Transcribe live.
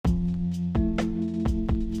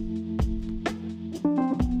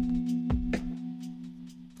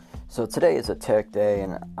So today is a tech day,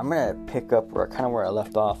 and I'm gonna pick up where I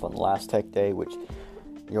left off on the last tech day, which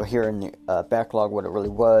you'll hear in the backlog what it really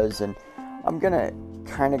was, and I'm gonna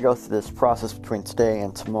kind of go through this process between today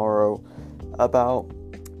and tomorrow about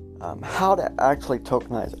how to actually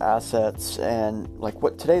tokenize assets, and like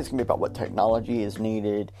what today is gonna be about what technology is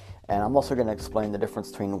needed, and I'm also gonna explain the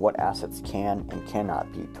difference between what assets can and cannot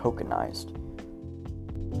be tokenized.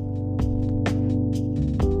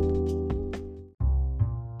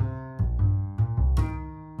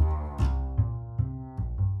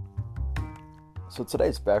 So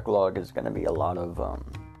today's backlog is going to be a lot of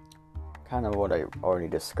kind of what I already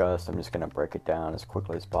discussed. I'm just going to break it down as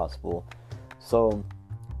quickly as possible. So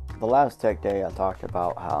the last tech day I talked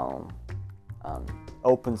about how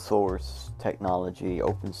open source technology,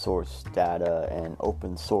 open source data, and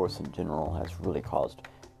open source in general has really caused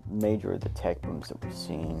major of the tech booms that we're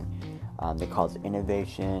seeing. They cause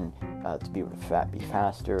innovation to be able to be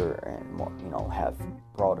faster and more, have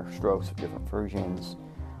broader strokes of different versions.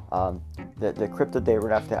 The crypto day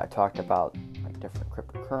right after that, I talked about like different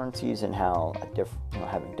cryptocurrencies and how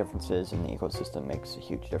having differences in the ecosystem makes a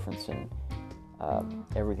huge difference in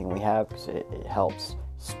everything we have, because it helps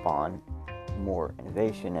spawn more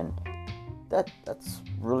innovation, and that's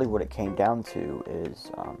really what it came down to.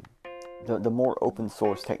 Is the more open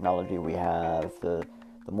source technology we have, the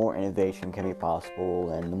more innovation can be possible,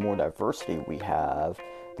 and the more diversity we have,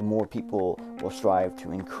 the more people will strive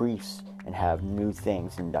to increase and have new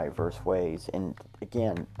things in diverse ways. And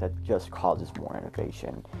again, that just causes more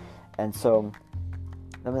innovation. And so,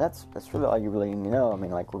 that's really all you really need to know.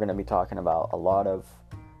 We're going to be talking about a lot of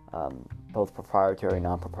both proprietary and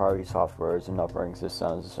non-proprietary softwares and operating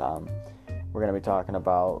systems. We're going to be talking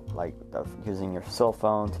about using your cell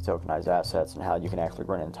phone to tokenize assets and how you can actually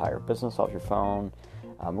run an entire business off your phone.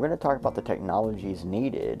 We're going to talk about the technologies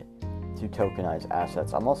needed to tokenize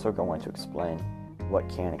assets. I'm also going to explain what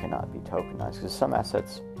can and cannot be tokenized, because some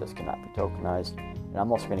assets just cannot be tokenized, and I'm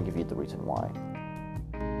also going to give you the reason why.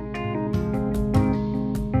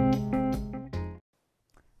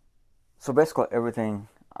 So basically everything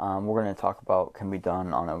we're going to talk about can be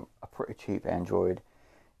done on a pretty cheap Android.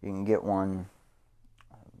 You can get one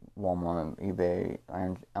Walmart, eBay,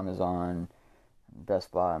 Amazon,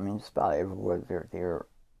 Best Buy. Just about everywhere they're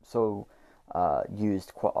so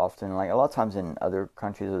used quite often. Like a lot of times in other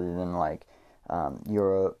countries other than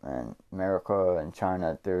Europe and America and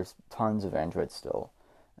China, there's tons of Android still.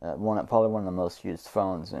 Probably one of the most used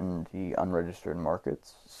phones in the unregistered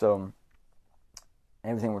markets. So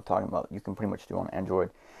everything we're talking about, you can pretty much do on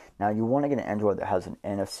Android. Now, you want to get an Android that has an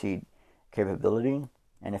NFC capability,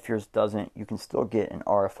 and if yours doesn't, you can still get an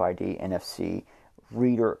RFID NFC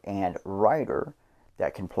reader and writer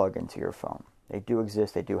that can plug into your phone. They do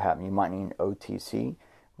exist, they do happen. You might need an OTC,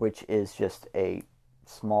 which is just a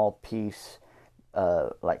small piece,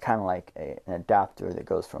 an adapter that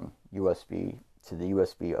goes from USB to the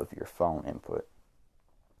USB of your phone input.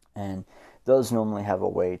 And those normally have a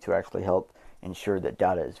way to actually help ensure that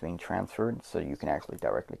data is being transferred, so you can actually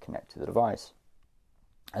directly connect to the device.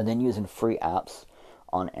 And then using free apps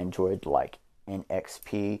on Android like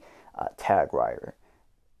NXP Tag Writer,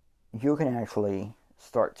 you can actually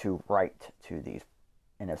start to write to these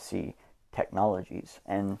NFC technologies.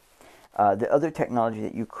 And the other technology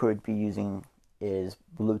that you could be using is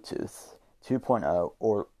Bluetooth 2.0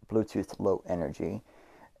 or Bluetooth Low Energy,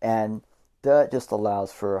 and that just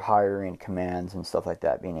allows for higher end commands and stuff like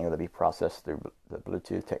that being able to be processed through the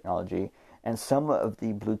Bluetooth technology. And some of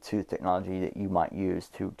the Bluetooth technology that you might use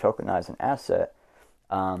to tokenize an asset,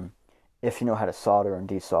 if you know how to solder and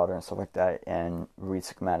desolder and stuff like that and read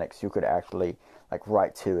schematics, you could actually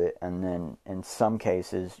write to it, and then in some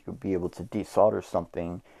cases you'll be able to desolder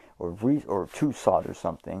something or to solder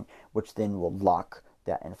something, which then will lock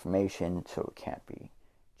that information so it can't be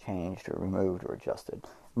changed or removed or adjusted.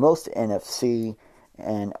 Most NFC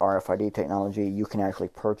and RFID technology, you can actually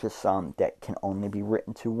purchase some that can only be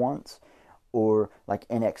written to once, or like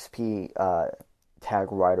NXP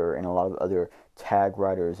Tag Writer and a lot of other tag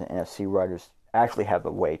writers and NFC writers actually have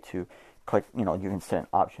a way to click, you can set an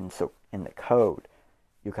option so in the code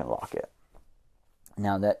you can lock it.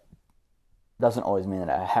 Now that doesn't always mean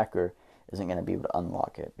that a hacker isn't going to be able to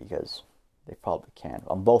unlock it, because they probably can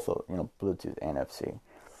on both of Bluetooth and NFC.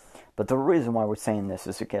 But the reason why we're saying this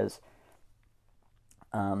is because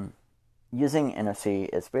using NFC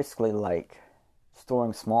is basically like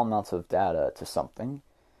storing small amounts of data to something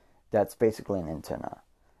that's basically an antenna.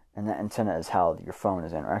 And that antenna is how your phone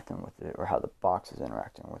is interacting with it, or how the box is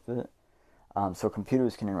interacting with it. So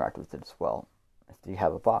computers can interact with it as well. If you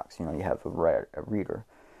have a box, you have a reader.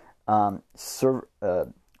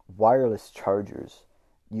 Wireless chargers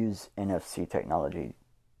use NFC technology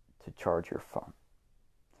to charge your phone.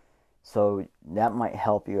 So that might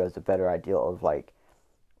help you as a better idea of like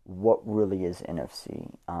what really is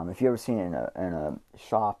NFC. If you ever seen it in a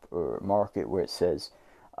shop or market where it says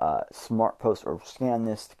smart post or scan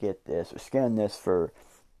this to get this or scan this for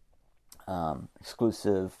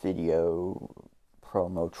exclusive video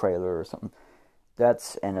promo trailer or something,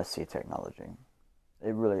 that's NFC technology.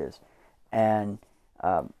 It really is. And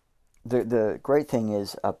the great thing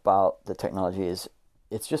is about the technology is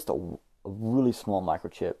it's just a really small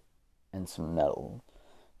microchip and some metal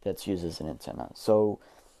that's used as an antenna. So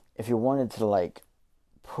if you wanted to like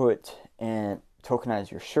put and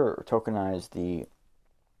tokenize your shirt or tokenize the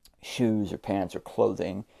shoes or pants or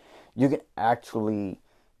clothing, you can actually,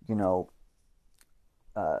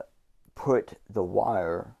 put the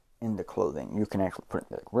wire in the clothing. You can actually put it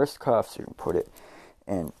in the wrist cuffs. You can put it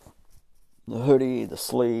in the hoodie, the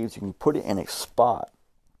sleeves. You can put it in a spot,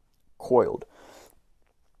 coiled.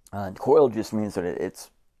 Coiled just means that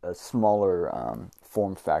it's a smaller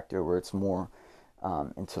form factor where it's more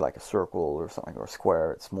into like a circle or something or a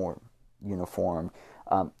square. It's more uniform.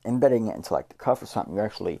 Embedding it into like the cuff or something, you're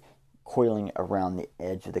actually coiling it around the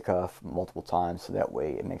edge of the cuff multiple times, so that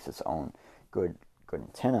way it makes its own good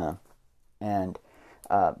antenna. And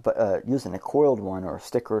but using a coiled one or a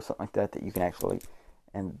sticker or something like that you can actually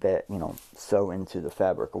embed, sew into the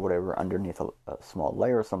fabric or whatever underneath a small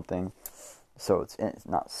layer or something, so it's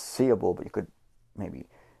not seeable, but you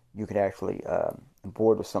could actually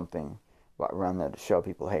embroider with something around there to show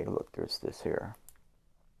people, hey, look, there's this here.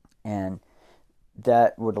 And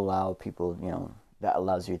that would allow people, that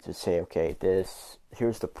allows you to say, okay,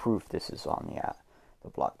 here's the proof this is on the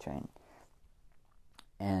blockchain.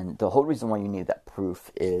 And the whole reason why you need that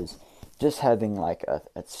proof is just having like a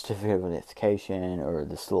certificate of identification or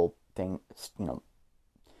this little thing,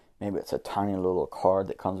 maybe it's a tiny little card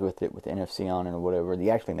that comes with it with NFC on it or whatever.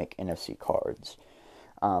 They actually make NFC cards.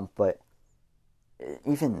 But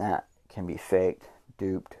even that can be faked,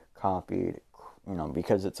 duped, copied,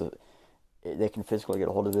 because they can physically get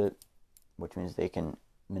a hold of it, which means they can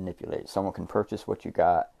manipulate it. Someone can purchase what you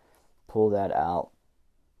got, pull that out,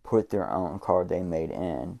 put their own card they made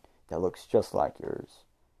in that looks just like yours,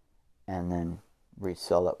 and then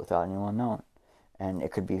resell it without anyone knowing. And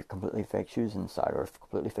it could be completely fake shoes inside or a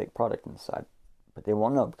completely fake product inside, but they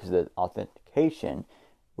won't know because the authentication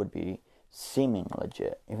would be seeming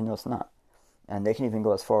legit, even though it's not. And they can even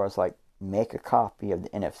go as far as like make a copy of the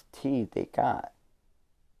NFT they got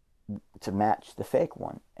to match the fake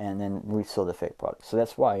one and then resell the fake product. So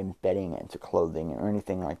that's why embedding it into clothing or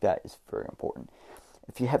anything like that is very important.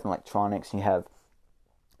 If you have electronics and you have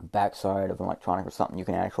a backside of an electronic or something, you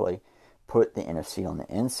can actually put the NFC on the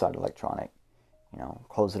inside electronic,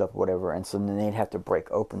 close it up or whatever, and so then they'd have to break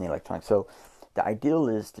open the electronic. So the ideal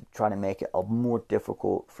is to try to make it more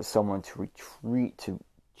difficult for someone to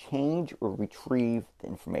change or retrieve the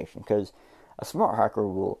information, because a smart hacker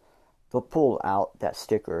they'll pull out that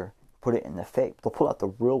sticker, put it in the fake. They'll pull out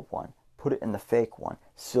the real one, put it in the fake one,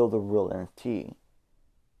 seal the real NFT.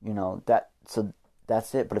 So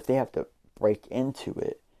that's it. But if they have to break into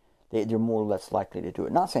it, they're more or less likely to do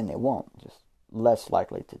it. Not saying they won't, just less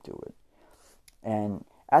likely to do it. And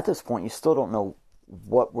at this point, you still don't know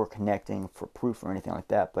what we're connecting for proof or anything like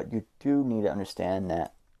that, but you do need to understand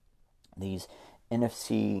that these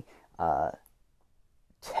NFC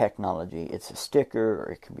technology, it's a sticker,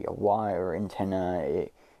 or it can be a wire or antenna.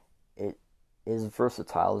 It is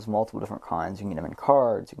versatile. There's multiple different kinds. You can get them in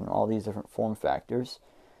cards. You can all these different form factors,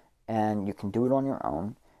 and you can do it on your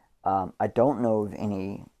own. I don't know of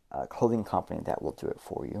any clothing company that will do it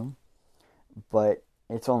for you, but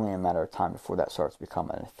it's only a matter of time before that starts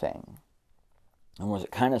becoming a thing. And we're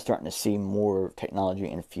kind of starting to see more technology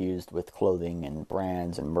infused with clothing and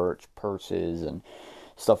brands and merch, purses and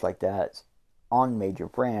stuff like that on major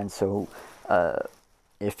brands. So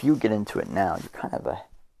if you get into it now, you're kind of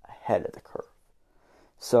ahead of the curve.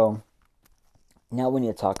 So now we need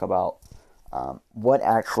to talk about what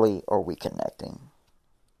actually are we connecting.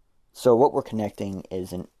 So what we're connecting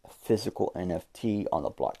is a physical NFT on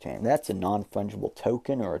the blockchain. That's a non-fungible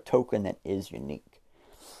token, or a token that is unique.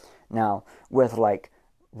 Now, with like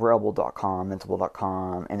Rebel.com,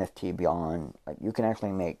 Mintable.com, NFT Beyond, like you can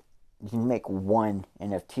make one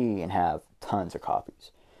NFT and have tons of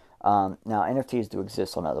copies. Now, NFTs do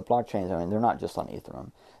exist on other blockchains. I mean, they're not just on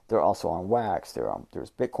Ethereum. They're also on Wax.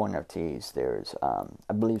 There's Bitcoin NFTs. There's,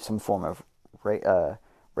 I believe, some form of Raven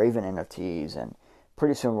NFTs. And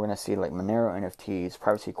pretty soon we're going to see like Monero NFTs,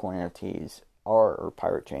 Privacy Coin NFTs, or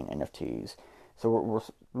Pirate Chain NFTs. So we're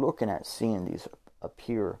looking at seeing these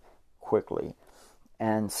appear quickly.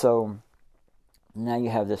 And so Now you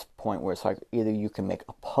have this point where it's like either you can make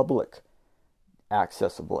a public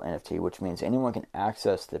accessible NFT, which means anyone can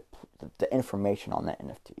access the information on that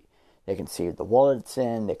NFT. They can see the wallet it's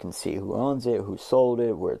in, they can see who owns it, who sold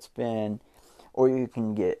it, where it's been, or you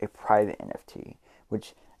can get a private NFT,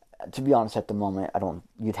 which, to be honest, at the moment,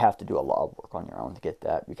 you'd have to do a lot of work on your own to get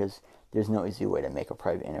that, because there's no easy way to make a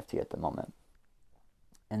private NFT at the moment.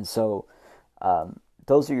 And so,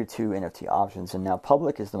 those are your two NFT options. And now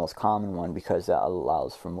public is the most common one because that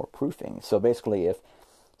allows for more proofing. So basically, if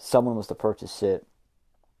someone was to purchase it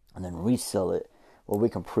and then resell it, well, we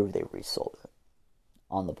can prove they resold it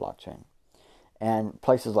on the blockchain. And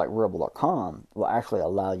places like Rarible.com will actually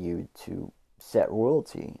allow you to set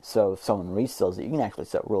royalty. So if someone resells it, you can actually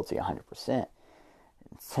set royalty 100%.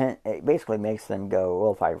 It basically makes them go,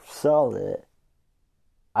 well, if I sell it,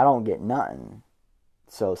 I don't get nothing,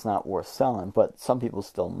 so it's not worth selling. But some people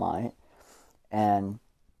still might. And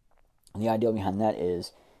the idea behind that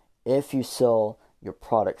is, if you sell your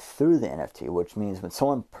product through the NFT, which means when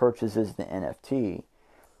someone purchases the NFT,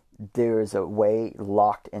 there's a way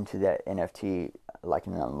locked into that NFT, like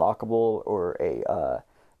an unlockable or a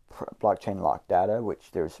blockchain locked data,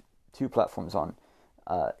 which there's two platforms on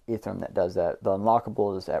Ethereum that does that. The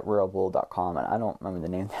unlockable is at Rarible.com, and I don't remember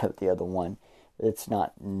the name of the other one. It's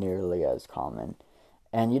not nearly as common.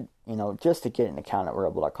 And you know, just to get an account at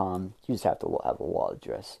Rarible.com, you just have to have a wallet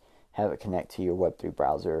address, have it connect to your Web3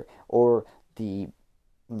 browser or the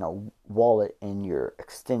wallet in your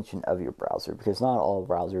extension of your browser, because not all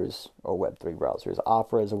browsers are Web3 browsers.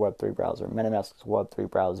 Opera is a Web3 browser, MetaMask is a Web3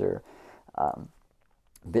 browser,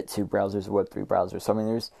 Bit2 browser is a Web3 browser. So I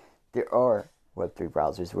mean, there are Web3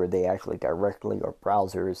 browsers where they actually directly are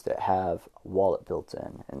browsers that have a wallet built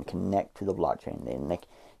in and connect to the blockchain.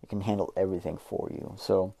 It can handle everything for you.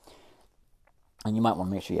 So, and you might want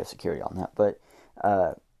to make sure you have security on that. But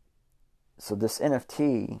so this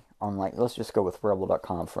NFT on, like, let's just go with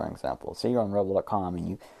Rarible.com for an example. Say you're on Rarible.com and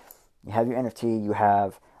you have your NFT, you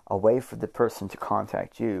have a way for the person to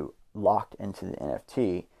contact you locked into the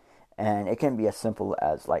NFT, and it can be as simple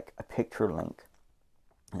as like a picture link.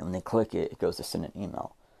 And when they click it, it goes to send an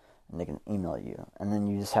email, and they can email you. And then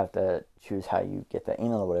you just have to choose how you get that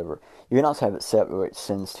email or whatever. You can also have it set where it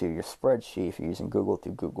sends to your spreadsheet. If you're using Google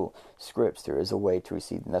through Google Scripts, there is a way to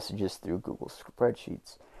receive messages through Google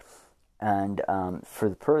Spreadsheets. And for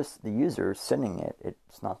the user sending it,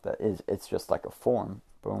 it's just like a form.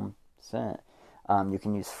 Boom, sent. You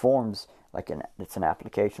can use forms it's an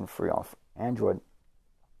application free off Android,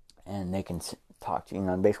 and they can talk to you.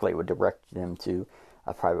 And basically, it would direct them to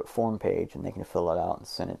a private form page, and they can fill it out and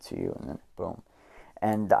send it to you, and then boom.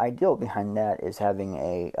 And the ideal behind that is having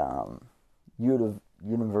a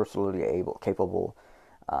universally capable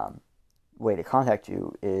way to contact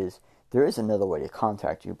you. There is another way to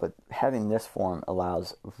contact you, but having this form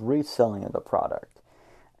allows reselling of the product.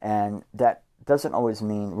 And that doesn't always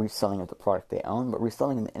mean reselling of the product they own, but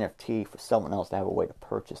reselling an NFT for someone else to have a way to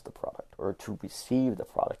purchase the product or to receive the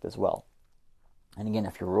product as well. And again,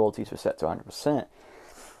 if your royalties are set to 100%,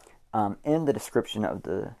 in the description of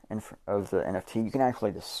the NFT, you can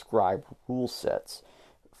actually describe rule sets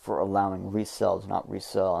for allowing resales, not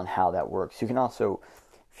resell, and how that works. You can also,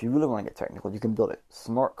 if you really want to get technical, you can build a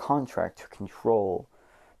smart contract to control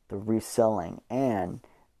the reselling, and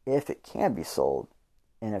if it can be sold,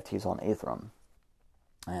 NFTs on Ethereum.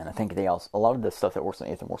 And I think a lot of the stuff that works on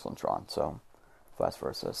Ethereum works on Tron, so vice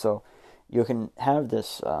versa. So you can have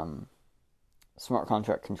this smart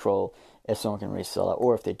contract control if someone can resell it,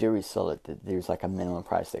 or if they do resell it, there's like a minimum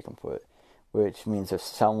price they can put, which means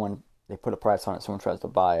if they put a price on it, someone tries to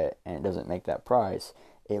buy it and it doesn't make that price,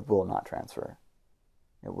 it will not transfer.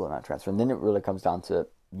 It will not transfer. And then it really comes down to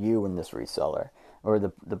you and this reseller, or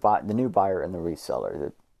the new buyer and the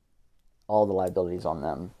reseller. All the liabilities on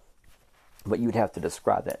them. But you'd have to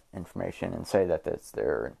describe that information and say that that's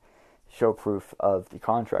there, and show proof of the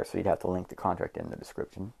contract. So you'd have to link the contract in the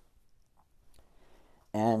description.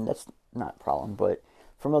 And that's not a problem. But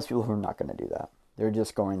for most people who are not going to do that, they're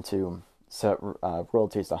just going to set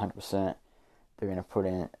royalties to 100%. They're going to put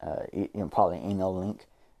in probably an email link,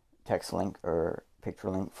 text link, or picture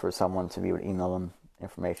link for someone to be able to email them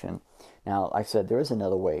information. Now, like I said, there is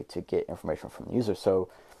another way to get information from the user. So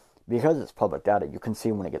because it's public data, you can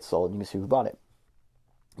see when it gets sold. You can see who bought it.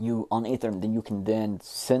 You on Ethereum, then you can then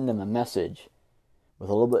send them a message with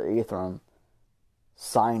a little bit of Ethereum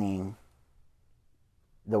signing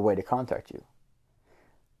the way to contact you.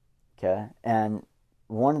 Okay, and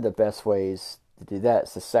one of the best ways to do that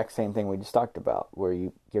is the exact same thing we just talked about, where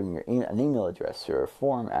you give them an email address or a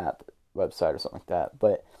form app website or something like that.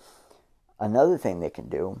 But another thing they can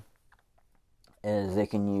do is they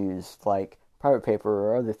can use like private paper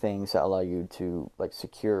or other things that allow you to like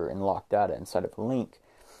secure and lock data inside of a link,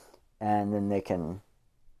 and then they can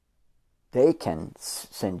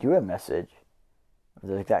send you a message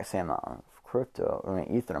with the exact same amount of crypto,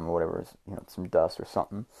 Ethereum or whatever, some dust or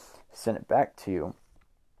something, send it back to you,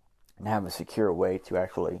 and have a secure way to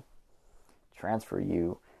actually transfer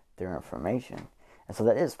you their information. And so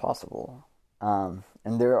that is possible. And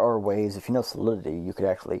there are ways, if you know Solidity, you could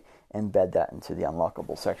actually embed that into the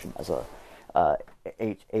unlockable section as a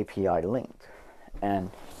API link.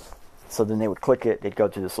 And so then they would click it, they'd go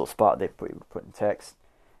to this little spot, they'd put in text,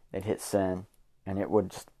 they'd hit send, and it would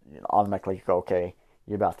just automatically go, okay,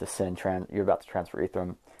 you're about to transfer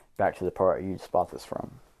Ethereum back to the part you just bought this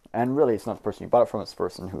from. And really, it's not the person you bought it from, it's the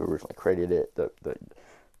person who originally created it, the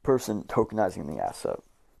person tokenizing the asset.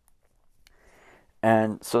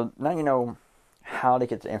 And so now you know how to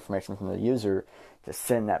get the information from the user to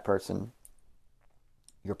send that person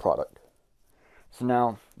your product. So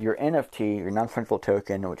now your NFT, your non-fungible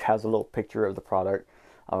token, which has a little picture of the product,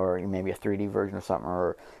 or maybe a 3D version or something,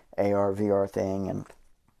 or AR, VR thing, and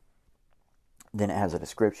then it has a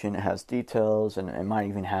description, it has details, and it might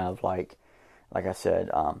even have, like I said,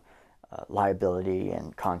 liability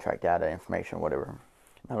and contract data information, whatever.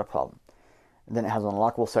 Not a problem. And then it has an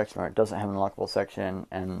unlockable section, or it doesn't have an unlockable section,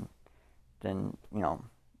 and then,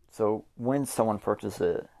 so when someone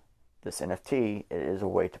purchases this NFT, it is a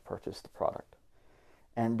way to purchase the product.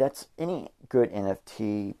 And that's any good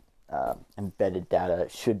NFT embedded data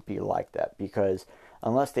should be like that, because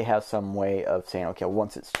unless they have some way of saying, okay,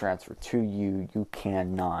 once it's transferred to you, you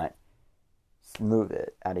cannot move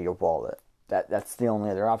it out of your wallet. That's the only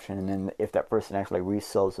other option. And then if that person actually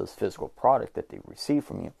resells this physical product that they receive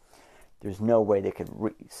from you, there's no way they could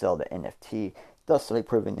resell the NFT, thusly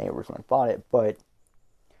proving they originally bought it, but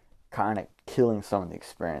kind of killing some of the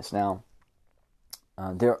experience. Now,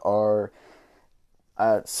 there are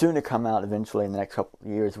soon to come out eventually in the next couple of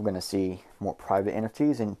years, we're going to see more private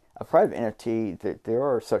NFTs. And a private NFT, there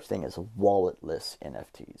are such thing as walletless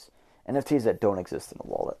NFTs. NFTs that don't exist in a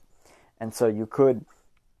wallet. And so you could,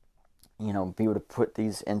 be able to put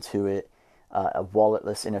these into it, a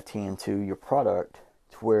walletless NFT into your product,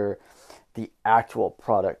 to where the actual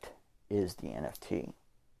product is the NFT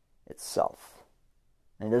itself.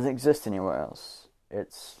 And it doesn't exist anywhere else.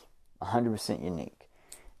 It's 100% unique.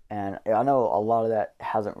 And I know a lot of that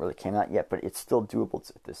hasn't really came out yet, but it's still doable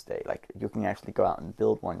at this day. Like, you can actually go out and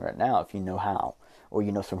build one right now if you know how, or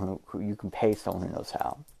you know someone who you can pay someone who knows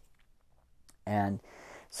how. And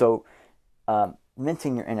so,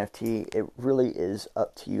 minting your NFT, it really is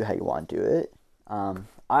up to you how you want to do it.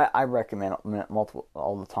 I recommend multiple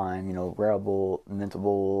all the time. Rarible,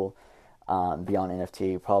 Mintable, Beyond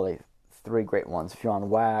NFT, probably 3 great ones. If you're on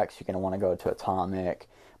Wax, you're going to want to go to Atomic.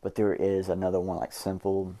 But there is another one like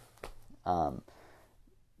Simple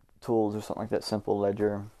Tools or something like that. Simple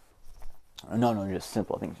Ledger. No, just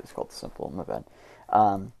Simple. I think it's just called Simple. My bad.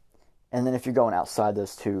 And then if you're going outside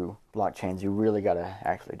those 2 blockchains, you really got to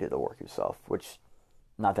actually do the work yourself, which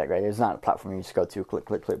not that great. It's not a platform you just go to, click,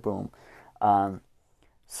 click, click, boom.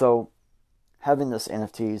 So having this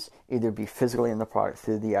NFTs either be physically in the product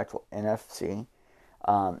through the actual NFC.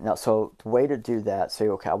 Now, so the way to do that, say,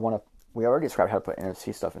 okay, we already described how to put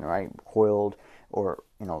NFC stuff in, right? Coiled, or,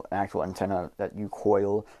 an actual antenna that you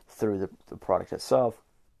coil through the product itself.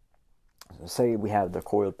 So say we have the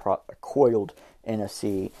coiled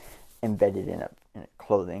NFC embedded in a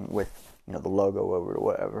clothing with, the logo over it or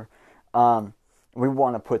whatever. We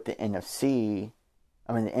want to put the NFT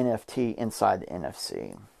inside the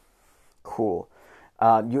NFC. Cool.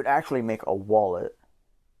 You'd actually make a wallet,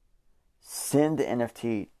 send the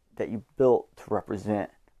NFT that you built to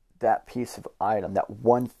represent that piece of item, that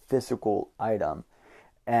one physical item,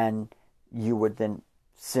 and you would then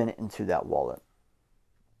send it into that wallet.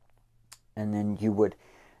 And then you would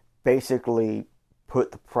basically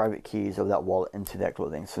put the private keys of that wallet into that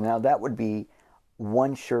clothing. So now that would be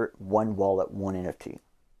one shirt, one wallet, one NFT.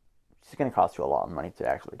 It's going to cost you a lot of money to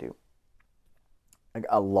actually do. Like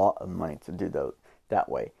a lot of money to do that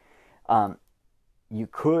way. You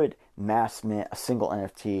could mass mint a single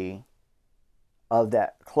NFT of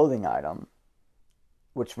that clothing item,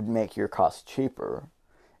 which would make your cost cheaper,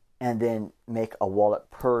 and then make a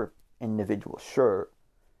wallet per individual shirt.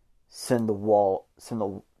 Send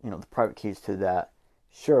the private keys to that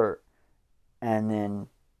shirt, and then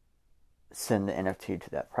send the NFT to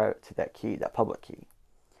that key, that public key.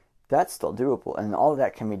 That's still doable, and all of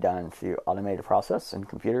that can be done through automated process and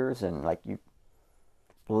computers. And you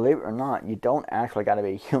believe it or not, you don't actually got to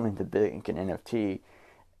be a human to make an NFT,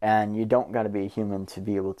 and you don't got to be a human to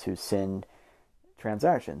be able to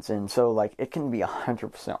transactions. And so like it can be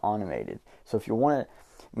 100% automated. So if you want to,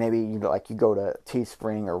 maybe you go to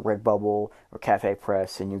Teespring or Redbubble or Cafe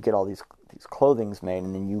Press and you get all these clothings made,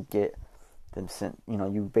 and then you get them sent.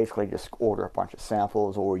 You basically just order a bunch of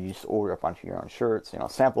samples, or you just order a bunch of your own shirts.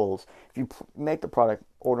 Samples. If you make the product,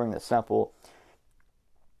 ordering the sample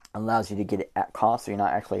allows you to get it at cost, so you're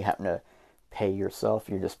not actually having to pay yourself.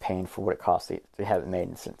 You're just paying for what it costs to have it made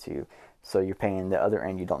and sent to you. So you're paying the other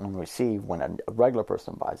end you don't normally see when a regular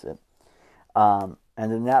person buys it. And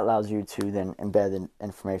then that allows you to then embed in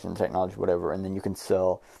information, technology, whatever, and then you can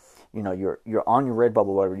sell, you're on your Redbubble,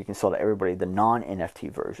 whatever, you can sell to everybody the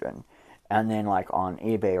non-NFT version. And then like on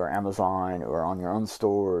eBay or Amazon or on your own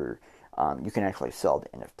store, you can actually sell the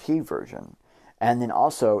NFT version. And then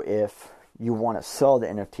also if you want to sell the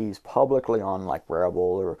NFTs publicly on like Rarible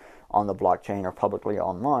or on the blockchain or publicly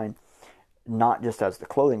online, not just as the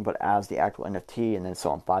clothing, but as the actual NFT, and then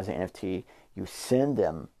someone buys the NFT, you send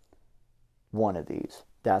them one of these.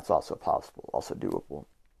 That's also possible, also doable.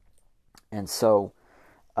 And so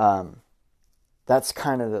that's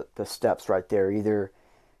kind of the steps right there. Either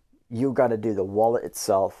you got to do the wallet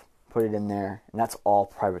itself, put it in there, and that's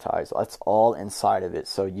all privatized. That's all inside of it,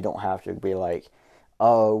 so you don't have to be like,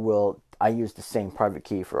 oh, well, I used the same private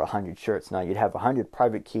key for 100 shirts. Now, you'd have 100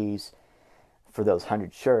 private keys for those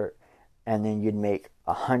 100 shirts, and then you'd make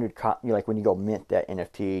 100 like when you go mint that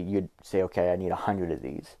NFT, you'd say, okay, I need 100 of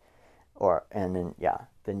these, and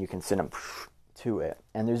then you can send them to it.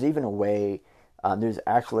 And there's even a way. There's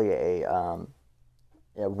actually a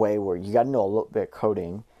way where you got to know a little bit of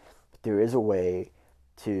coding, but there is a way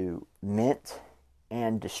to mint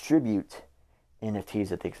and distribute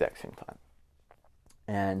NFTs at the exact same time.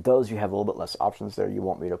 And those, you have a little bit less options there. You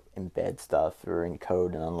won't be able to embed stuff or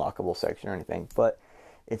encode an unlockable section or anything, but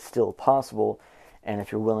it's still possible. And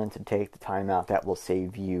if you're willing to take the time out, that will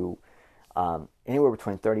save you anywhere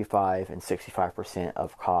between 35 and 65%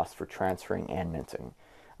 of cost for transferring and minting,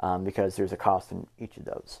 because there's a cost in each of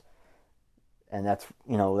those. And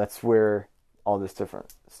that's where all this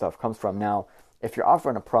different stuff comes from. Now, if you're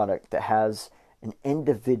offering a product that has an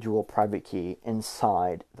individual private key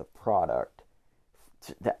inside the product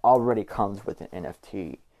that already comes with an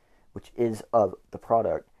NFT, which is of the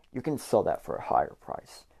product, you can sell that for a higher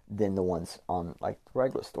price than the ones on like the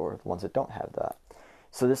regular store, the ones that don't have that.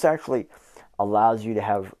 So this actually allows you to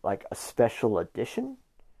have like a special edition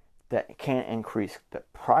that can increase the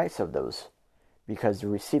price of those because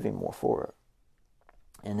you're receiving more for it.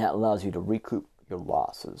 And that allows you to recoup your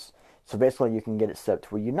losses. So basically you can get it set to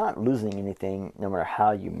where you're not losing anything no matter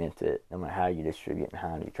how you mint it, no matter how you distribute and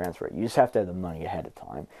how you transfer it. You just have to have the money ahead of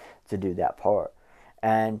time to do that part.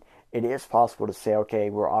 And it is possible to say, okay,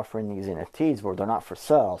 we're offering these NFTs, but they're not for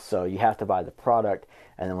sale, so you have to buy the product,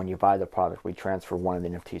 and then when you buy the product, we transfer one of the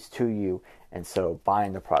NFTs to you, and so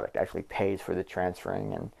buying the product actually pays for the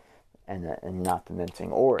transferring and not the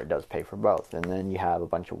minting, or it does pay for both. And then you have a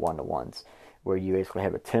bunch of one-to-ones where you basically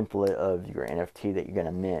have a template of your NFT that you're going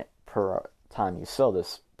to mint per time you sell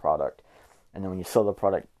this product. And then when you sell the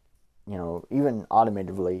product, even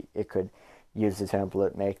automatically, it could use the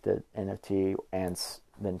template, make the NFT, and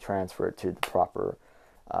then transfer it to the proper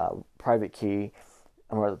private key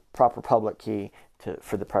or the proper public key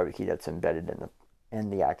for the private key that's embedded in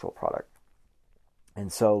the actual product.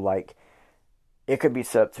 And so, like, it could be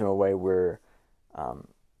set up to a way where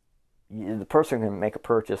the person can make a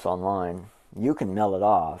purchase online, you can mail it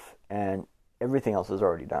off, and everything else is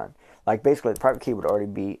already done. Like, basically, the private key would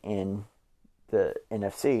already be in the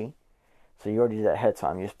NFC, so you already did that ahead of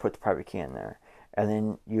time. You just put the private key in there. And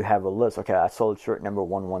then you have a list. Okay, I sold shirt number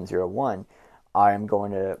 1101. I am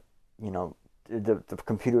going to, the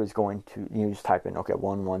computer is going to, you just type in, okay,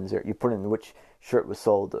 110. You put in which shirt was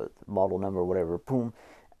sold, the model number, whatever, boom.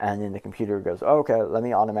 And then the computer goes, oh, okay, let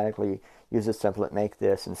me automatically use this template, make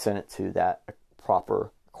this, and send it to that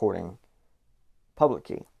proper according public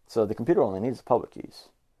key. So the computer only needs the public keys,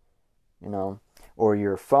 or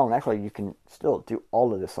your phone. Actually, you can still do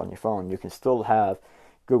all of this on your phone. You can still have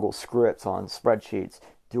Google Scripts on spreadsheets,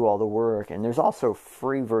 do all the work. And there's also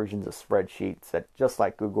free versions of spreadsheets that just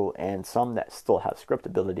like Google, and some that still have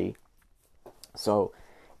scriptability. So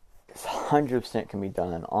 100% can be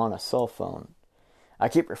done on a cell phone. I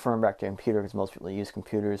keep referring back to a computer because most people use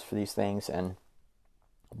computers for these things,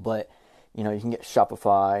 but you can get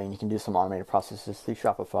Shopify, and you can do some automated processes through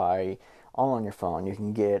Shopify all on your phone. You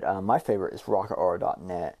can get, my favorite is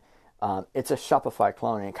rocketr.net. It's a Shopify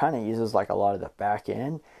clone, and it kind of uses like a lot of the back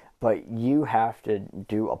end, but you have to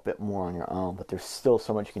do a bit more on your own, but there's still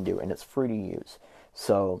so much you can do, and it's free to use.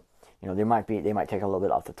 So, they might take a little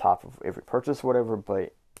bit off the top of every purchase or whatever,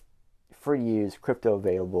 but free to use, crypto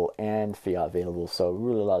available, and fiat available. So it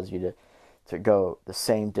really allows you to go the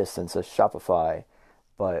same distance as Shopify,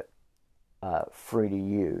 but free to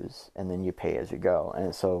use, and then you pay as you go.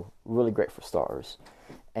 And so really great for starters.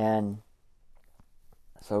 And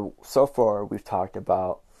so far we've talked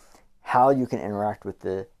about how you can interact with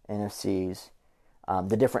the NFCs,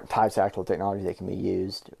 the different types of actual technology that can be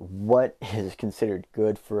used, what is considered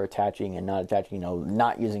good for attaching and not attaching.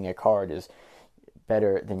 Not using a card is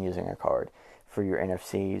better than using a card for your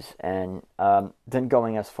NFCs, and then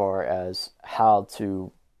going as far as how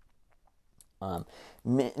to,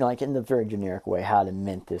 like in the very generic way, how to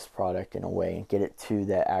mint this product in a way and get it to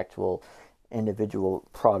that actual individual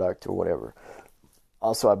product or whatever.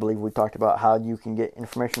 Also, I believe we talked about how you can get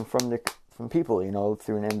information from people,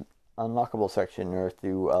 through an unlockable section or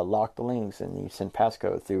through locked links, and you send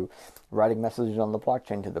passcode through writing messages on the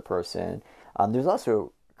blockchain to the person. There's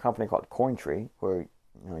also a company called Cointree where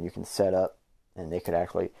you can set up, and they could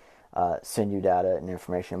actually send you data and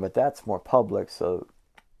information, but that's more public, so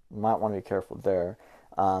you might want to be careful there.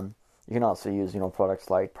 You can also use products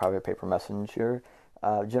like Private Paper Messenger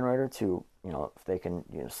generator to if they can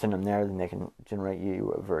send them there, then they can generate you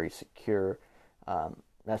a very secure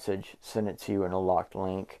message, send it to you in a locked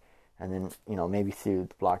link, and then maybe through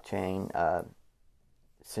the blockchain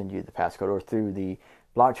send you the passcode, or through the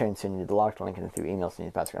blockchain send you the locked link, and then through email send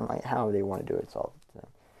you the passcode. I'm like, how they want to do it, it's all them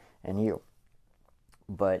and you.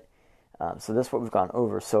 But so that's what we've gone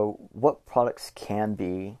over. So what products can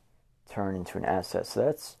be turned into an asset? So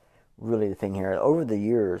that's really the thing here. Over the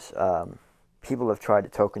years, people have tried to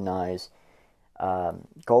tokenize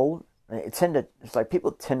gold. It's like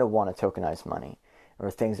people tend to want to tokenize money,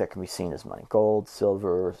 or things that can be seen as money: gold,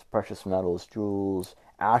 silver, precious metals, jewels,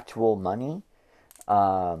 actual money,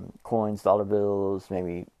 coins, dollar bills,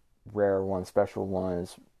 maybe rare ones, special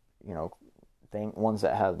ones, ones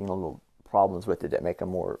that have little problems with it that make them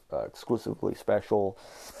more exclusively special.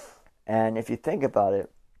 And if you think about it,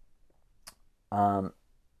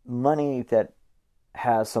 money that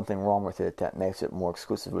has something wrong with it that makes it more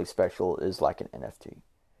exclusively special is like an NFT.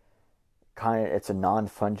 It's a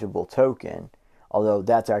non-fungible token, although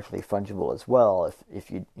that's actually fungible as well if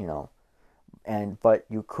you but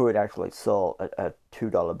you could actually sell a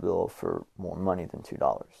 $2 bill for more money than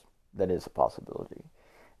 $2. That is a possibility.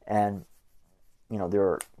 And there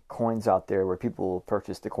are coins out there where people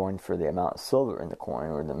purchase the coin for the amount of silver in the coin,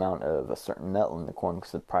 or the amount of a certain metal in the coin,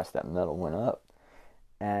 because the price of that metal went up.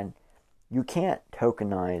 And you can't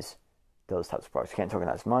tokenize those types of products. You can't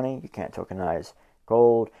tokenize money. You can't tokenize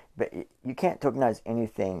gold. But you can't tokenize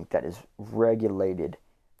anything that is regulated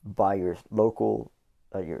by your local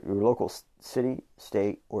city,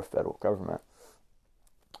 state, or federal government.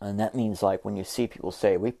 And that means, like, when you see people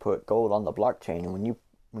say, we put gold on the blockchain, and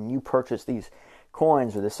when you purchase these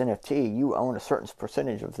coins or this NFT, you own a certain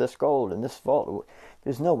percentage of this gold in this vault.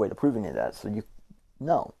 There's no way to prove any of that. So you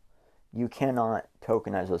cannot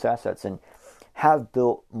tokenize those assets, and have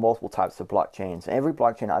built multiple types of blockchains. Every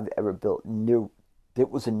blockchain I've ever built it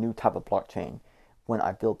was a new type of blockchain when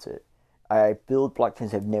I built it. I build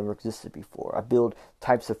blockchains that have never existed before. I build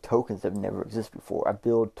types of tokens that have never existed before. I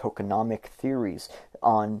build tokenomic theories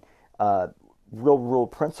on real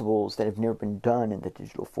world principles that have never been done in the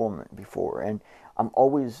digital format before. And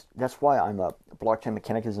that's why I'm a blockchain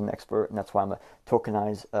mechanism expert, and that's why I'm a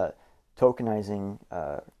tokenizing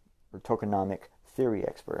or tokenomic theory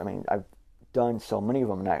expert. I mean, I've done so many of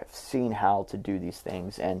them, and I've seen how to do these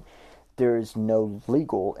things, and there's no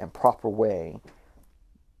legal and proper way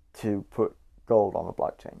to put gold on a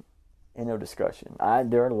blockchain. In no discussion.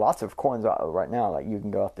 There are lots of coins out right now. Like, you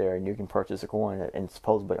can go out there and you can purchase a coin and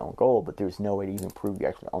supposedly own gold, but there's no way to even prove you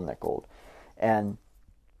actually own that gold. And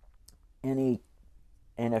any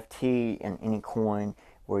NFT and any coin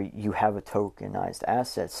where you have a tokenized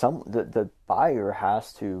asset, the buyer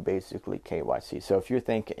has to basically KYC. So if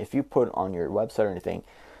you put on your website or anything,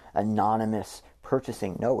 anonymous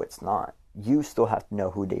purchasing, no, it's not. You still have to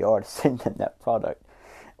know who they are to send them that product.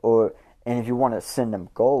 And if you want to send them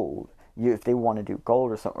gold, if they want to do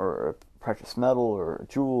gold or something, or a precious metal or a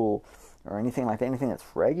jewel or anything like that, anything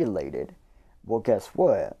that's regulated, well, guess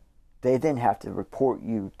what? They then have to report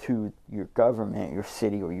you to your government, your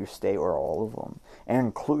city, or your state, or all of them. And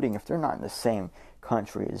including if they're not in the same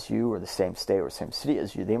country as you, or the same state or same city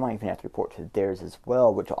as you, they might even have to report to theirs as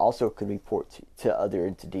well, which also could report to other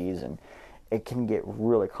entities, and it can get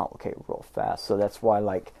really complicated real fast. So that's why,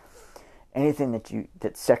 like, anything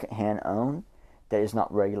that's secondhand owned that is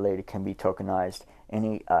not regulated can be tokenized.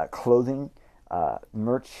 Any clothing,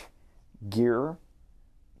 merch, gear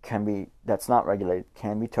that's not regulated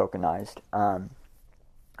can be tokenized.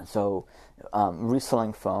 So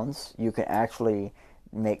reselling phones, you can actually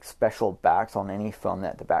make special backs on any phone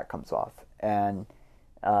that the back comes off, and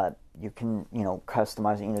you can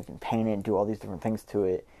customize it. You can paint it and do all these different things to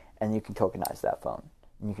it, and you can tokenize that phone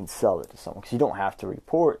and you can sell it to someone because you don't have to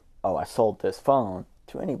report, oh, I sold this phone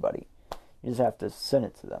to anybody. You just have to send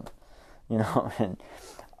it to them, and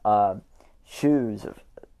shoes,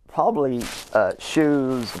 probably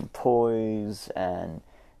shoes and toys and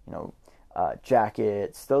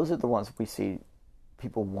jackets. Those are the ones we see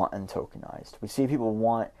people wanting tokenized. We see people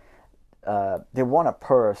they want a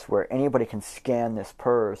purse where anybody can scan this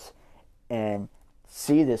purse and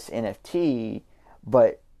see this NFT,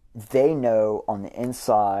 but they know on the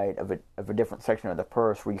inside of a different section of the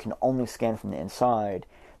purse where you can only scan from the inside,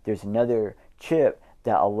 there's another chip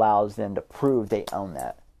that allows them to prove they own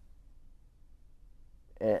that.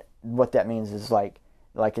 What that means is like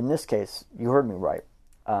in this case, you heard me right.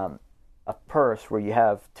 A purse where you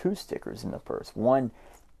have two stickers in the purse. One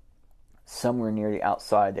somewhere near the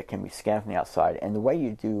outside that can be scanned from the outside. And the way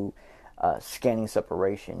you do scanning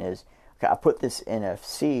separation is, okay, I put this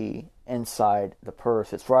NFC inside the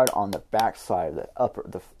purse. It's right on the back side of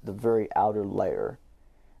the very outer layer,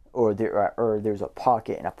 or there's a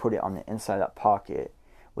pocket, and I put it on the inside of that pocket.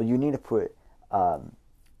 Well, you need to put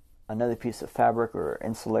another piece of fabric or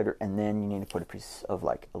insulator, and then you need to put a piece of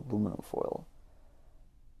like aluminum foil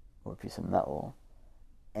or a piece of metal.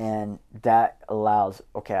 And that allows,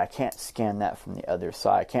 okay, I can't scan that from the other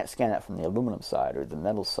side. I can't scan that from the aluminum side or the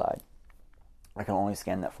metal side. I can only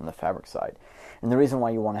scan that from the fabric side. And the reason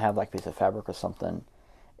why you want to have like a piece of fabric or something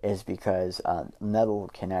is because metal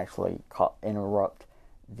can actually interrupt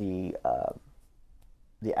the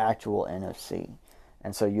actual NFC.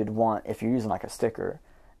 And so you'd want, if you're using like a sticker,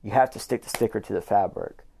 you have to stick the sticker to the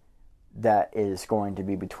fabric that is going to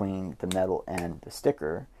be between the metal and the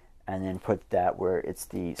sticker, and then put that where it's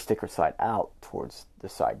the sticker side out towards the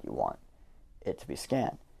side you want it to be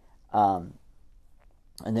scanned. And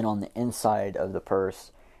then on the inside of the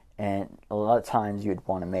purse, and a lot of times you'd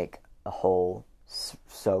want to make a hole,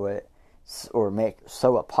 sew a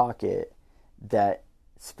pocket that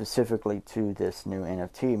specifically to this new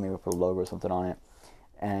NFT, maybe put a logo or something on it.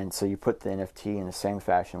 And so you put the NFT in the same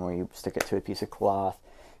fashion where you stick it to a piece of cloth,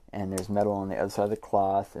 and there's metal on the other side of the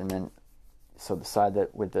cloth, and then so the side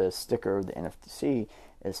that with the sticker, the NFC,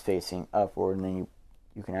 is facing upward, and then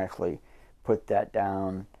you can actually put that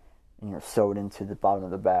down and sew it into the bottom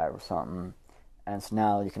of the bag or something. And so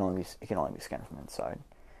now it can only be scanned from inside.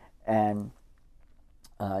 And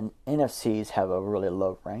NFCs have a really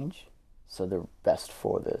low range, so they're best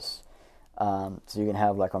for this. So you can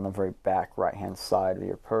have like on the very back right hand side of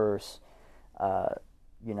your purse,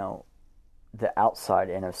 the outside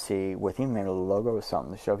NFC with even maybe a logo or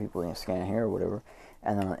something to show people scan here or whatever,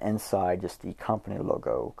 and then on the inside just the company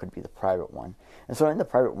logo could be the private one. And so in the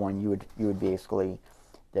private one you would basically,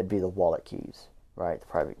 that'd be the wallet keys, right, the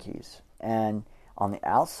private keys, and on the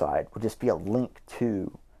outside would just be a link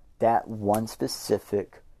to that one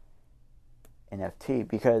specific NFT,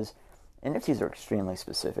 because NFTs are extremely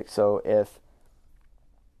specific. So if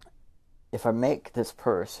I make this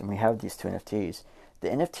purse and we have these two NFTs, the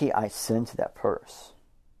NFT I send to that purse,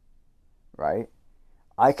 right?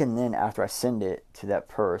 I can then, after I send it to that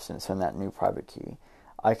purse and send that new private key,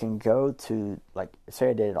 I can go to, like, say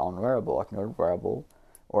I did it on Wearable, I can go to Wearable,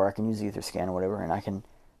 or I can use Etherscan or whatever, and I can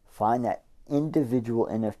find that individual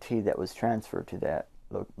NFT that was transferred to that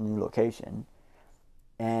new location.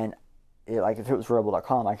 And like if it was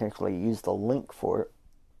Wearable.com, I can actually use the link for it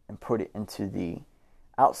and put it into the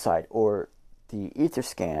outside, or the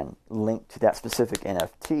Etherscan link to that specific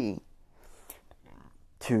NFT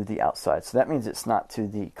to the outside. So that means it's not to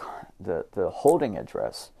the holding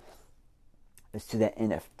address, it's to that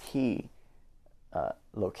NFT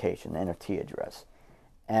location, the NFT address.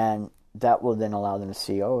 And that will then allow them to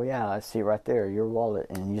see, oh yeah, I see right there, your wallet,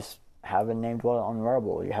 and you just have a named wallet on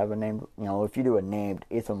Wearable. You have a named, if you do a named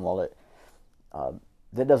Ethereum wallet,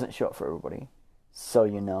 that doesn't show up for everybody. So,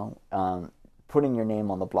 putting your name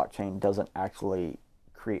on the blockchain doesn't actually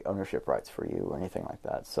create ownership rights for you or anything like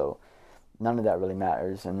that. So none of that really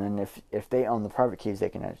matters. And then if they own the private keys, they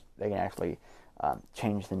can actually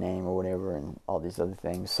change the name or whatever and all these other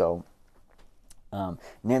things. So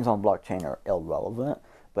names on blockchain are irrelevant,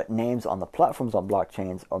 but names on the platforms on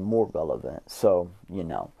blockchains are more relevant. So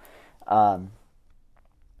and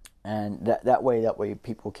that way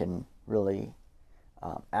people can really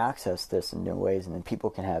access this in new ways, and then people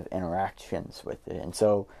can have interactions with it. And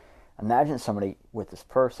so imagine somebody with this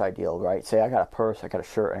purse ideal, right? Say I got a purse, I got a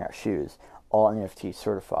shirt, I got shoes, all NFT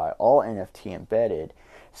certified, all NFT embedded.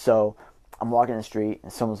 So I'm walking the street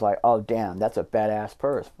and someone's like, oh damn, that's a badass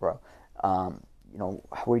purse, bro. You know,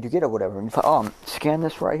 where'd you get it, whatever? And it's like, oh, scan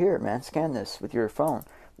this right here, man. Scan this with your phone.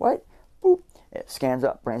 What? Boop. It scans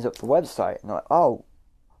up, brings up the website, and they're like,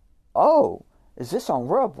 oh, is this on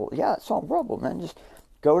Rubble? Yeah, it's on Rubble, man. Just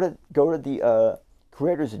go to the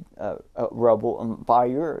creators Rubble and buy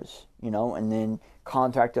yours, you know, and then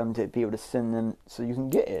contact them to be able to send them so you can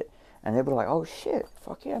get it. And they'll be like, oh shit,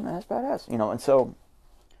 fuck yeah, man, that's badass, you know. And so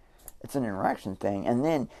it's an interaction thing, and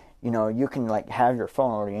then you know you can like have your phone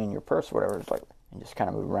already in your purse or whatever. It's like and just kind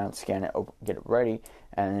of move around, scan it, open, get it ready,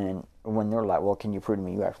 and then when they're like, well, can you prove to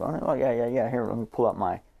me you actually own it? Oh yeah. Here, let me pull up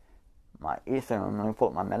my Ethereum. Let me pull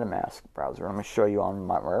up my MetaMask browser. Let me show you on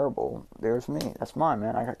my wearable. There's me. That's mine,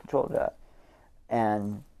 man. I got control of that.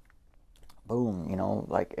 And boom, you know,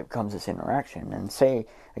 like it becomes this interaction. And say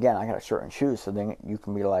again, I got a shirt and shoes, so then you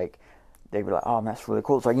can be like. They'd be like, oh, man, that's really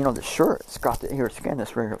cool. It's like, you know, the shirt, it's got the, here, scan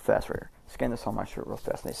this real fast right here. Scan this on my shirt real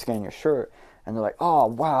fast. And they scan your shirt, and they're like, oh,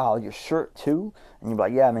 wow, your shirt too? And you're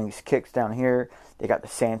like, yeah, I mean, these kicks down here, they got the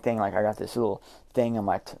same thing. Like, I got this little thing on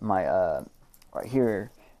my right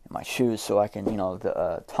here in my shoes, so I can, you know,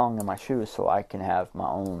 the tongue in my shoes, so I can have my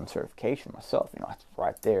own certification myself. You know, it's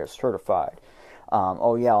right there, certified.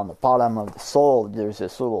 Oh, yeah, on the bottom of the sole, there's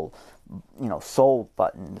this little, you know, sole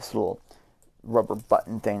button, this little rubber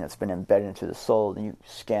button thing that's been embedded into the sole, and you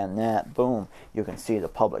scan that, boom, you can see the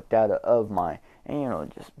public data of my, and you know,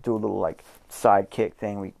 just do a little like sidekick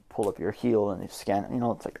thing, we pull up your heel and you scan, you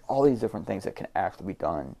know, it's like all these different things that can actually be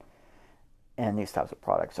done in these types of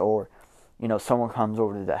products. Or, you know, someone comes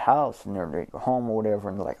over to the house and they're at home or whatever,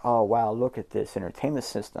 and they're like, oh wow, look at this entertainment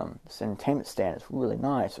system, this entertainment stand is really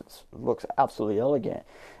nice, it looks absolutely elegant,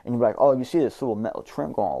 and you're like, oh, you see this little metal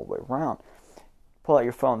trim going all the way around. Pull out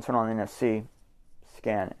your phone, turn on NFC,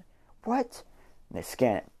 scan it. What? And they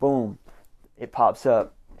scan it. Boom. It pops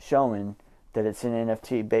up showing that it's an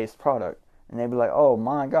NFT-based product. And they'd be like, oh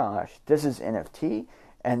my gosh, this is NFT?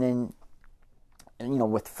 And then, you know,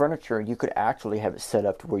 with furniture, you could actually have it set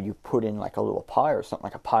up to where you put in like a little Pi or something,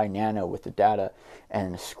 like a Pi Nano with the data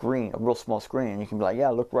and a screen, a real small screen. And you can be like, yeah,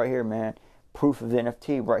 look right here, man. Proof of the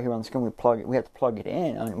NFT right here on the screen. We have to plug it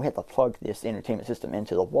in. I mean, we have to plug this entertainment system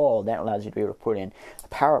into the wall. That allows you to be able to put in a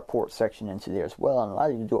power port section into there as well, and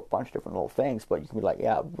allows you to do a bunch of different little things. But you can be like,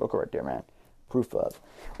 yeah, look right there, man. Proof of.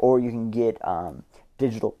 Or you can get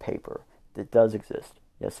digital paper that does exist.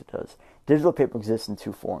 Yes, it does. Digital paper exists in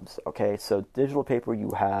two forms. Okay, so digital paper,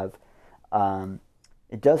 you have,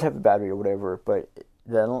 it does have a battery or whatever, but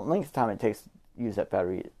the length of time it takes to use that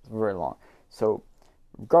battery is very long. So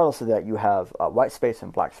regardless of that, you have white space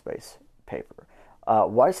and black space paper.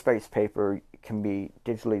 White space paper can be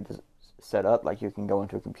digitally set up, like you can go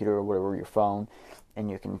into a computer or whatever, your phone,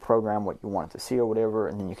 and you can program what you want it to see or whatever,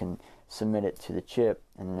 and then you can submit it to the chip,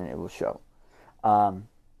 and then it will show.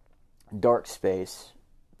 Dark space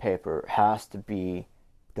paper has to be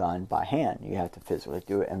done by hand. You have to physically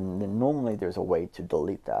do it, and then normally there's a way to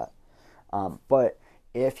delete that. But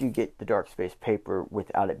if you get the dark space paper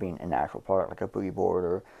without it being an actual product, like a boogie board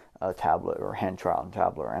or a tablet or hand trial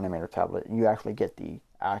tablet or animator tablet, you actually get the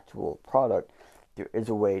actual product. There is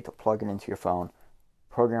a way to plug it into your phone,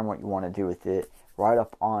 program what you want to do with it, write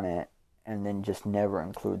up on it, and then just never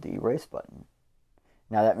include the erase button.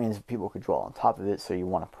 Now that means people could draw on top of it, so you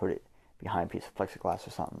want to put it behind a piece of plexiglass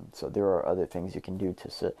or something. So there are other things you can do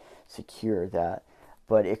to secure that,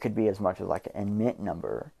 but it could be as much as like a mint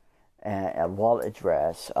number, a wallet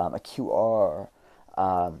address, a QR,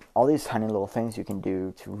 all these tiny little things you can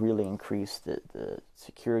do to really increase the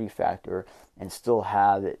security factor and still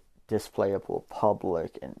have it displayable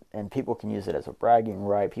public, and people can use it as a bragging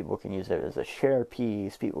right, people can use it as a share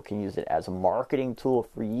piece, people can use it as a marketing tool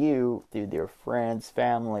for you through their friends,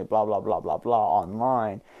 family, blah, blah, blah, blah, blah,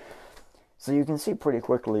 online. So you can see pretty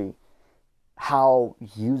quickly how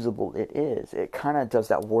usable it is. It kind of does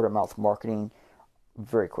that word of mouth marketing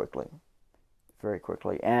very quickly.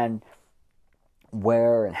 And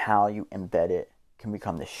where and how you embed it can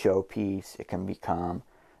become the showpiece. It can become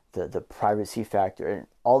the privacy factor, and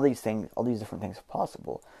all these things, all these different things are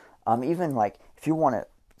possible. Even like if you want to,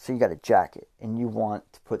 so you got a jacket and you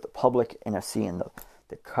want to put the public NFC in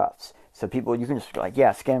the cuffs. So people, you can just be like,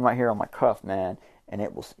 yeah, scan right here on my cuff, man, and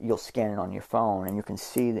you'll scan it on your phone, and you can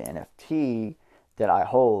see the NFT that I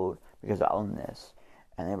hold because I own this.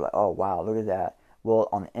 And they'll be like, oh wow, look at that. Well,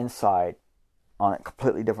 on the inside, on a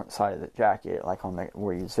completely different side of the jacket, like on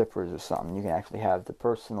where your zippers or something, you can actually have the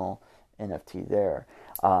personal NFT there.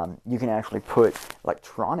 You can actually put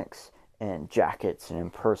electronics in jackets and in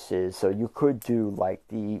purses. So you could do like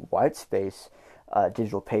the white space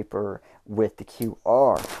digital paper with the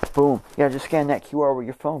QR. Boom. Yeah, just scan that QR with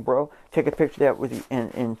your phone, bro. Take a picture of that with you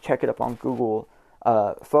and check it up on Google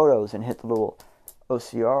Photos and hit the little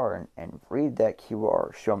OCR and read that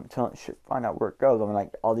QR. Find out where it goes. I mean,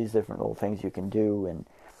 like all these different little things you can do, and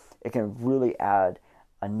it can really add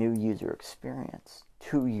a new user experience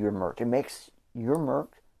to your merch. It makes your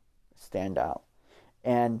merch stand out.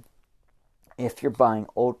 And if you're buying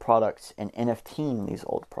old products and NFTing these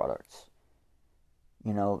old products,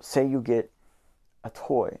 say you get a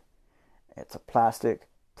toy. It's a plastic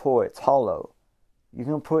toy. It's hollow. You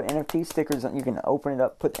can put NFT stickers on. You can open it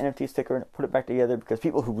up, put the NFT sticker, and put it back together. Because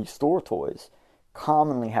people who restore toys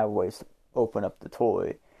commonly have ways to open up the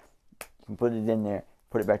toy. You can put it in there,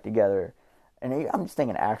 put it back together. And I'm just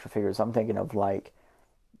thinking action figures. I'm thinking of like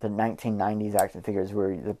the 1990s action figures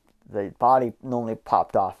where the body normally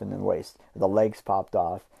popped off in the waist, the legs popped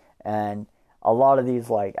off, and a lot of these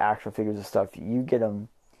like action figures and stuff, you get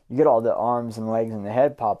all the arms and legs and the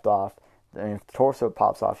head popped off. And if the torso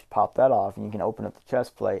pops off, you pop that off, and you can open up the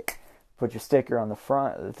chest plate, put your sticker on the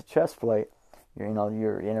front of the chest plate, your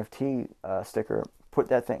NFT sticker, glue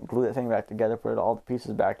that thing back together, put all the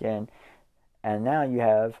pieces back in, and now you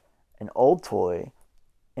have an old toy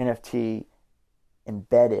NFT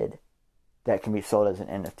embedded that can be sold as an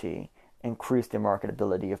NFT. Increase the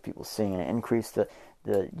marketability of people seeing it, increase the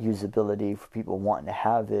usability for people wanting to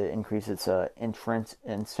have it, increase its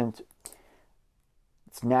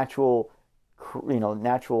natural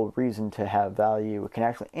reason to have value. It can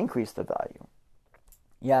actually increase the value.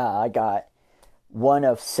 Yeah, I got one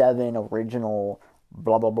of 7 original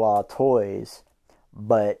blah blah blah toys,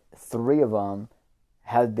 but 3 of them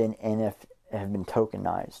have been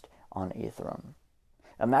tokenized on Ethereum.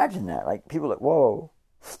 Imagine that. Like, people are like, whoa,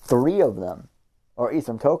 3 of them are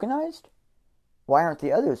Ethereum tokenized? Why aren't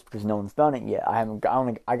the others? Because no one's done it yet.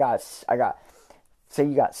 Say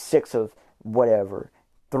you got 6 of whatever.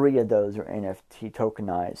 3 of those are NFT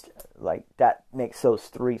tokenized. Like, that makes those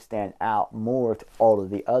 3 stand out more to all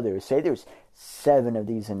of the others. Say there's 7 of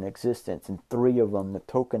these in existence and 3 of them are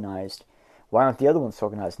tokenized. Why aren't the other ones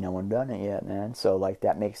tokenized? No one done it yet, man. So, like,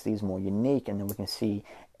 that makes these more unique, and then we can see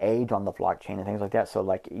age on the blockchain and things like that. So,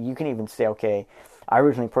 like, you can even say, okay, I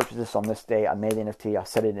originally purchased this on this day, I made the NFT, I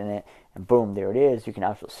set it in it, and boom, there it is. You can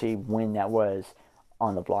actually see when that was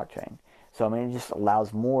on the blockchain. So, I mean, it just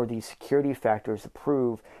allows more of these security factors to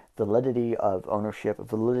prove validity of ownership,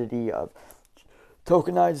 validity of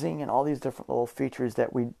tokenizing, and all these different little features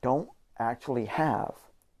that we don't actually have,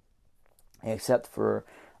 except for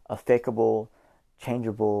a fakeable,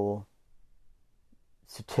 changeable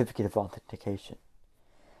certificate of authentication.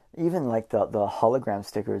 Even like the hologram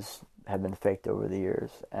stickers have been faked over the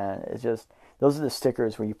years, and it's just, those are the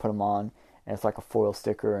stickers where you put them on and it's like a foil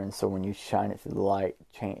sticker, and so when you shine it through the light,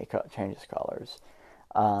 it changes colors.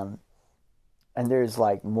 And there's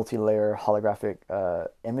like multi-layer holographic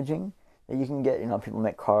imaging that you can get. People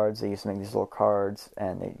make cards. They used to make these little cards,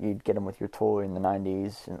 and you'd get them with your toy in the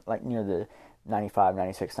 90s, and like near the 95,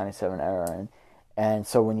 96, 97 era, and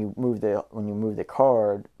so when you move the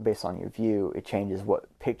card based on your view, it changes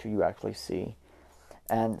what picture you actually see.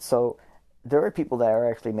 And so there are people that are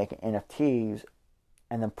actually making NFTs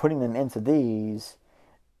and then putting them into these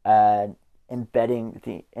and embedding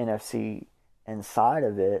the NFC inside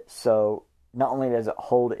of it. So not only does it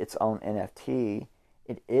hold its own NFT,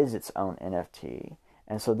 it is its own NFT.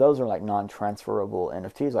 And so those are like non-transferable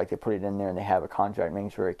NFTs. Like, they put it in there and they have a contract making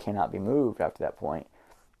sure it cannot be moved after that point.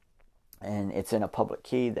 And it's in a public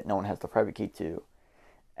key that no one has the private key to.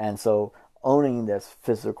 And so owning this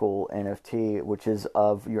physical NFT, which is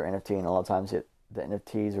of your NFT, and a lot of times the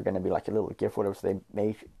NFTs are going to be like a little GIF, whatever. So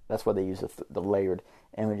that's why they use the layered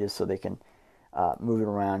images, so they can move it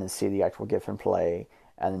around and see the actual GIF in play,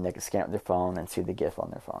 and then they can scan it with their phone and see the GIF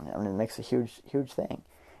on their phone. I mean, it makes a huge, huge thing.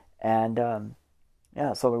 And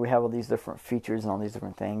yeah, so we have all these different features and all these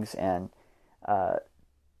different things, and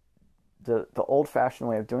the old-fashioned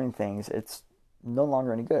way of doing things, it's no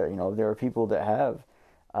longer any good. There are people that have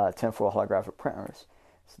tinfoil holographic printers,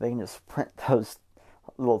 so they can just print those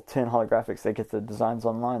little tin holographics. They get the designs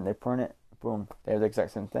online, they print it, boom, they have the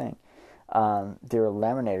exact same thing. There are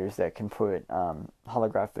laminators that can put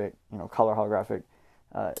holographic, color holographic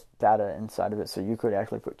data inside of it, so you could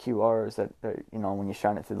actually put QRs that when you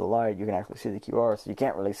shine it through the light, you can actually see the QR. So you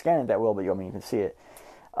can't really scan it that well, but you can see it.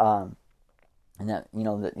 And that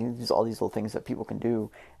there's all these little things that people can do,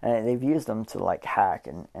 and they've used them to like hack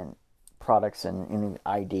and products and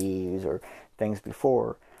IDs or things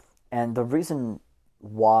before. And the reason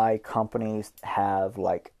why companies have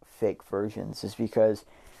like fake versions is because,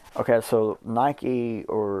 okay, so Nike's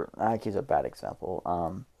a bad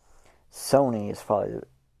example. Sony is probably a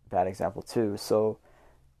bad example too. So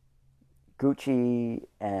Gucci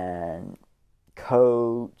and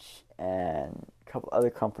Coach and a couple other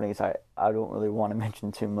companies I don't really want to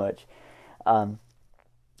mention too much. Um,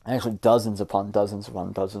 Actually, dozens upon dozens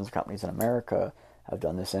upon dozens of companies in America have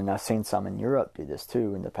done this, and I've seen some in Europe do this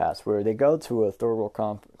too in the past, where they go to a third world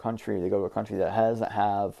country, they go to a country that doesn't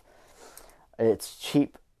have its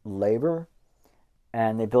cheap labor,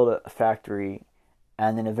 and they build a factory,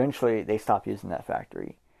 and then eventually they stop using that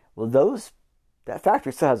factory. Well, that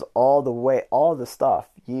factory still has all the stuff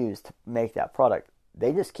used to make that product.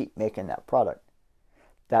 They just keep making that product.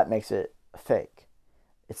 That makes it fake.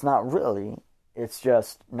 It's not really. It's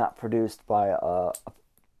just not produced by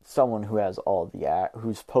someone who has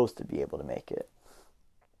who's supposed to be able to make it.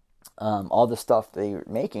 All the stuff they're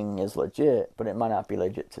making is legit, but it might not be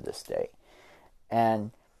legit to this day.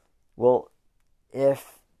 And well,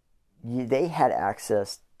 if they had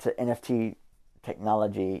access to NFT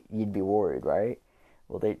technology, you'd be worried, right?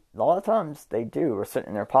 Well, a lot of times they do, or sit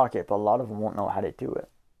in their pocket, but a lot of them won't know how to do it.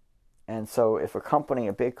 And so, if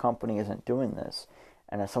a big company, isn't doing this,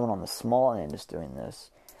 and if someone on the small end is doing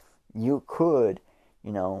this, you could,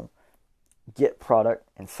 get product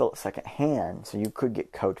and sell it secondhand. So you could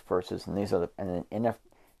get Coach purses and and then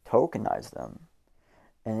tokenize them,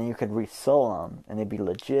 and then you could resell them, and they'd be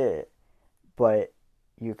legit. But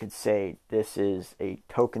you could say this is a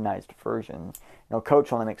tokenized version.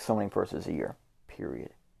 Coach only makes so many purses a year.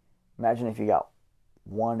 Period. Imagine if you got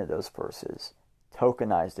one of those purses,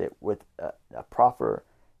 tokenized it with a proper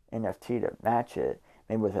NFT to match it,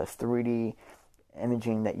 maybe with a 3D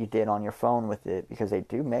imaging that you did on your phone with it, because they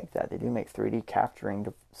do make that. They do make 3D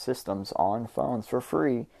capturing systems on phones for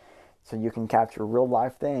free, so you can capture real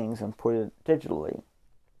life things and put it digitally.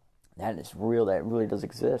 That is real. That really does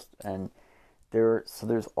exist, and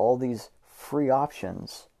there's all these free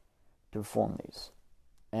options to perform these.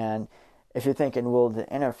 And if you're thinking, well, the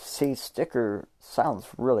NFC sticker sounds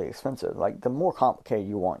really expensive. Like, the more complicated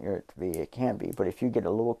you want it to be, it can be. But if you get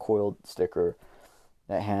a little coiled sticker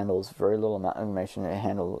that handles very little amount of information, it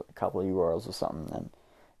handles a couple of URLs or something, then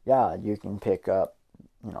yeah, you can pick up,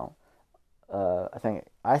 I think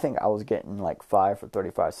I was getting like 5 for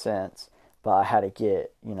 35 cents, but I had to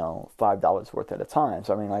get, $5 worth at a time.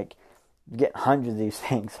 So I mean, like, you get hundreds of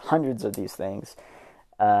these things,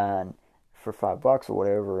 and for $5 or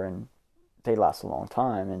whatever, and they last a long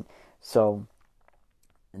time. And so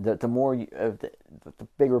the more the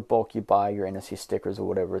bigger bulk you buy your NFC stickers or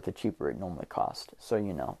whatever, the cheaper it normally costs. So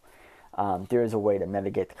there is a way to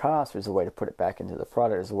mitigate the cost. There's a way to put it back into the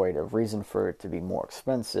product. There's a way to reason for it to be more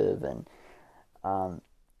expensive. And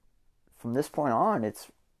from this point on, it's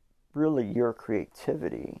really your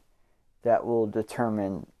creativity that will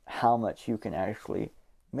determine how much you can actually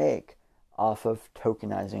make off of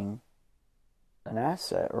tokenizing an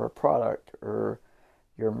asset or a product or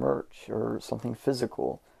your merch or something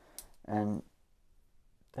physical. And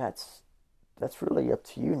that's really up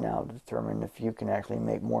to you now to determine if you can actually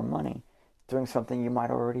make more money doing something you might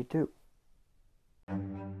already do.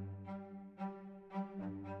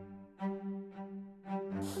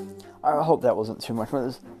 I hope that wasn't too much, but it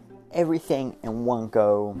was everything in one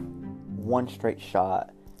go, one straight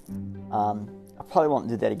shot. I probably won't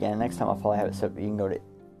do that again. Next time I'll probably have it set, but you can go to,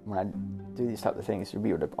 when I do these type of things, you'll be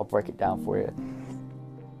able to, I'll break it down for you.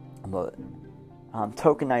 But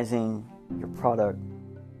tokenizing your product,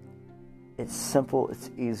 it's simple, it's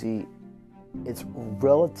easy, it's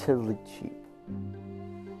relatively cheap.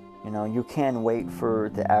 You can wait for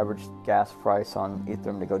the average gas price on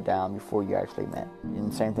Ethereum to go down before you actually mint.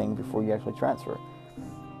 And same thing before you actually transfer.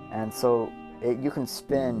 And so you can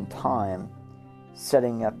spend time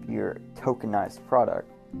setting up your tokenized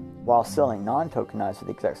product while selling non-tokenized for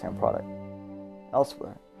the exact same product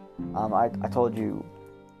elsewhere. I told you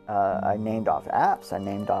I named off apps, I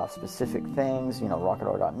named off specific things,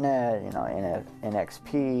 RocketR.net,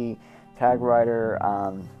 NXP,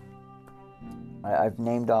 TagWriter. I've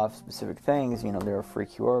named off specific things. There are free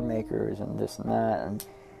QR makers and this and that, and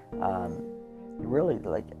really,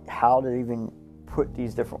 like, how to even put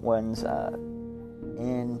these different ones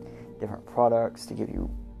in different products to give you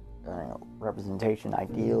representation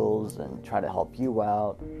ideals and try to help you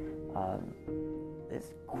out.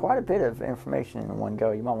 It's quite a bit of information in one go.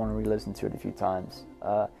 You might want to re-listen to it a few times.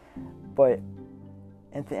 But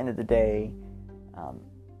at the end of the day,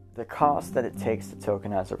 the cost that it takes to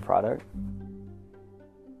tokenize a product,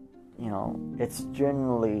 it's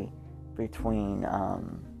generally between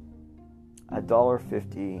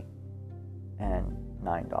 $1.50 and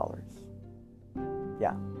 $9.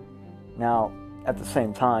 Yeah. Now, at the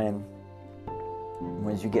same time,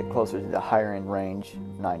 As you get closer to the higher end range,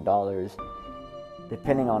 $9,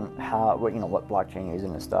 depending on what blockchain you're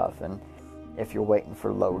using and stuff, and if you're waiting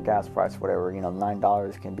for lower gas price, whatever,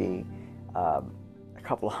 $9 can be a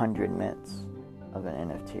couple hundred mints of an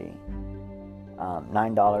NFT.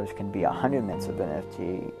 $9 can be 100 mints of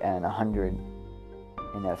NFT and 100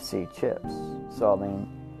 NFC chips. So,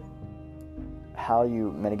 how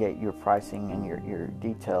you mitigate your pricing and your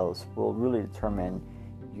details will really determine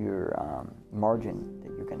your margin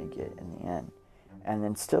that you're going to get in the end. And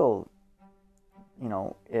then still,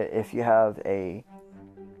 if you have a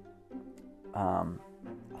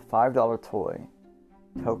 $5 toy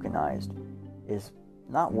tokenized is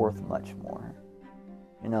not worth much more.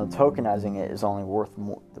 Tokenizing it is only worth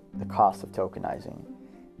more, the cost of tokenizing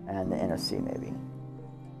and the NFC maybe.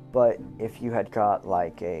 But if you had got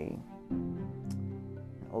like an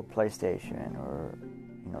old PlayStation or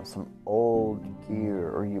some old gear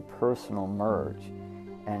or your personal merch,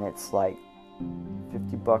 and it's like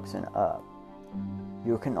 $50 and up,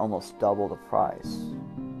 you can almost double the price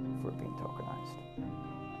for it being tokenized.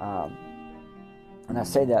 And I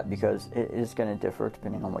say that because it is going to differ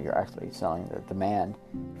depending on what you're actually selling, the demand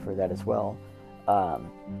for that as well.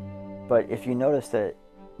 But if you notice that,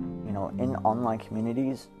 in online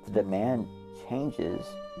communities, the demand changes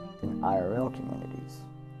than IRL communities.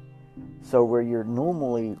 So where you're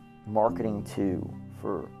normally marketing to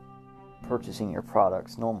for purchasing your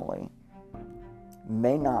products normally, you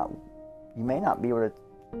may not be able to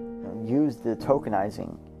use the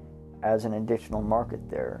tokenizing as an additional market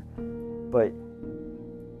there, but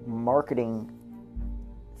marketing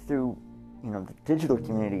through the digital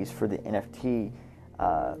communities for the NFT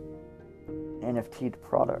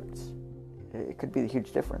products, it could be a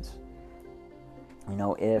huge difference.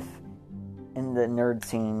 If in the nerd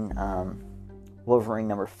scene, Wolverine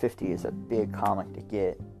number 50 is a big comic to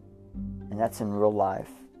get, and that's in real life.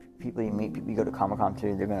 People you meet, people you go to Comic-Con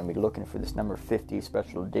to, they're going to be looking for this number 50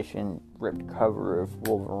 special edition ripped cover of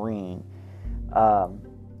Wolverine,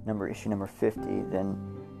 issue number 50, then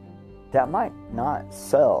that might not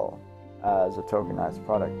sell as a tokenized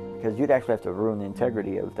product, because you'd actually have to ruin the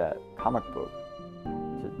integrity of that comic book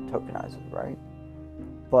to tokenize it, right?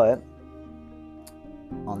 But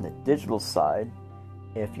on the digital side,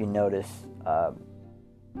 if you notice,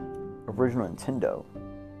 original Nintendo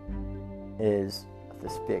is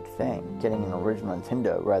this big thing. Getting an original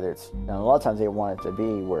Nintendo, whether it's, a lot of times they want it to be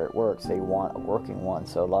where it works. They want a working one,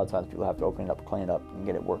 so a lot of times people have to open it up, clean it up, and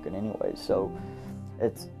get it working anyway. So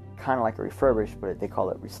it's kind of like a refurbished, but they call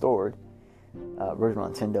it restored. Original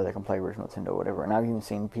Nintendo, they can play original Nintendo, whatever. And I've even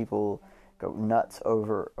seen people go nuts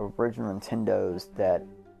over original Nintendos that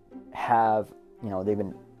have, they've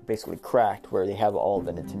been basically cracked, where they have all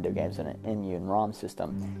the Nintendo games in an MU and ROM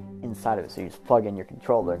system inside of it. So you just plug in your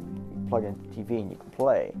controller, you plug in the TV, and you can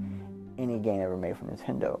play any game ever made from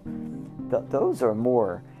Nintendo. Those are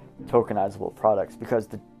more tokenizable products, because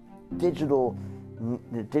the digital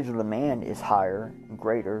demand is higher and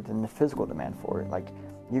greater than the physical demand for it. Like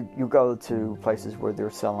you go to places where they're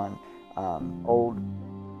selling old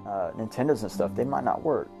Nintendos and stuff, they might not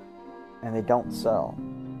work and they don't sell.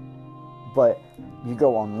 But you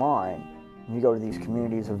go online and you go to these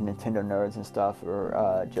communities of Nintendo nerds and stuff,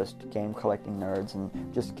 or just game collecting nerds and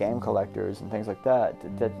just game collectors and things like that.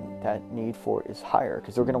 That need for it is higher,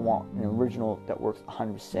 because they're going to want an original that works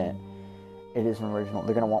 100%. It is an original.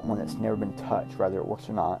 They're going to want one that's never been touched, whether it works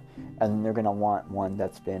or not. And they're going to want one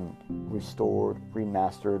that's been restored,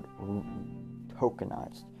 remastered,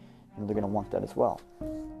 tokenized. And they're going to want that as well.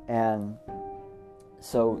 And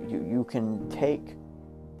so you can take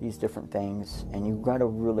these different things, and you've got to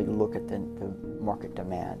really look at the market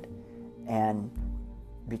demand. And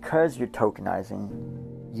because you're tokenizing,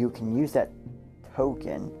 you can use that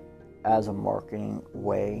token as a marketing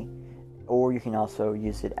way, or you can also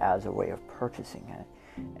use it as a way of purchasing it.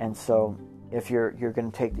 And so if you're going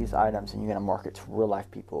to take these items and you're going to market to real life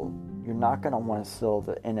people, you're not going to want to sell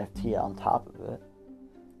the NFT on top of it,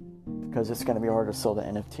 because it's going to be hard to sell the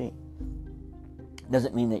NFT.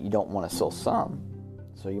 Doesn't mean that you don't want to sell some.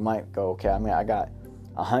 So you might go, okay, I got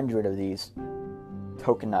 100 of these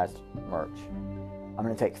tokenized merch. I'm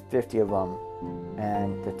going to take 50 of them,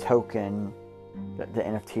 and the token, the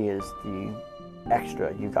NFT is the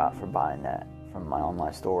extra you got for buying that from my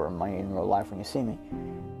online store, or in real life when you see me.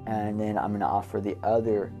 And then I'm going to offer the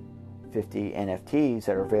other 50 NFTs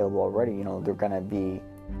that are available already. They're going to be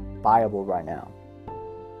buyable right now,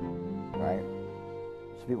 right?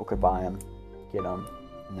 So people could buy them, get them,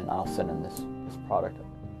 and then I'll send them this product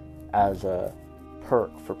as a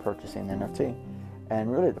perk for purchasing the NFT. And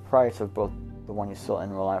really the price of both the one you sell in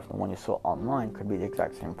real life and the one you sell online could be the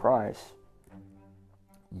exact same price,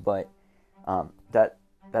 but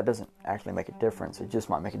that doesn't actually make a difference. It just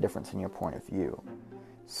might make a difference in your point of view.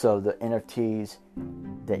 So the NFTs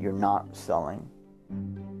that you're not selling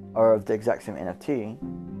are of the exact same NFT,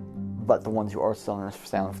 but the ones you are selling are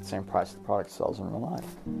selling for the same price the product sells in real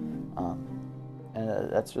life.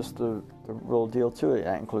 And that's just the real deal to it.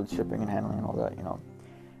 That includes shipping and handling and all that,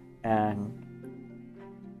 And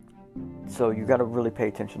so you got to really pay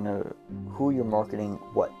attention to who you're marketing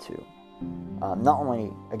what to. Not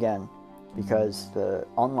only, again, because the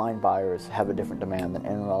online buyers have a different demand than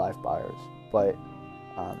in real life buyers, but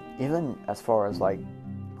even as far as like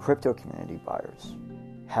crypto community buyers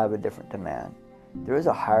have a different demand. There is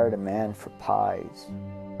a higher demand for pies,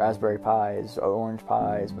 raspberry pies, orange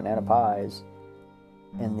pies, banana pies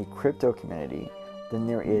in the crypto community than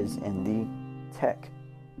there is in the tech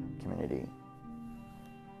community.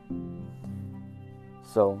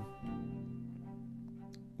 So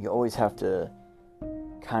you always have to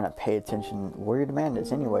kind of pay attention where your demand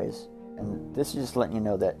is anyways. And this is just letting you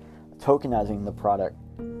know that tokenizing the product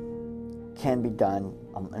can be done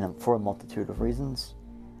for a multitude of reasons.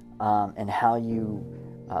 And how you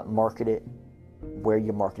market it, where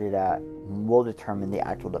you market it at, will determine the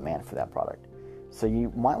actual demand for that product. So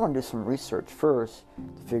you might want to do some research first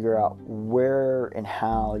to figure out where and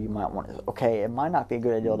how you might want to. Okay, it might not be a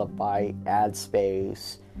good idea to buy ad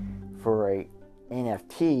space for a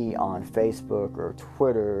NFT on Facebook or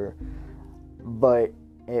Twitter, but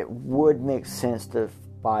it would make sense to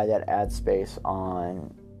buy that ad space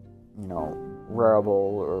on, Rarible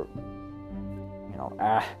or,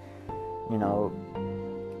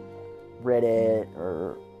 Reddit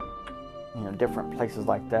or, different places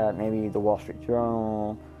like that. Maybe the Wall Street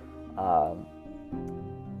Journal,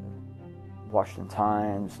 Washington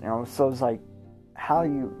Times. So it's like how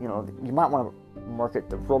you might want to market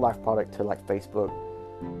the real life product to like Facebook,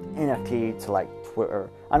 NFT to like Twitter.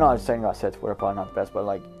 I know I said Twitter probably not the best, but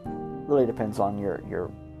like really depends on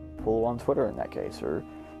your pull on Twitter in that case, or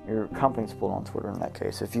your company's pull on Twitter in that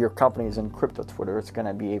case. If your company is in crypto Twitter, it's going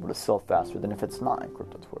to be able to sell faster than if it's not in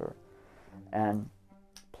crypto Twitter. And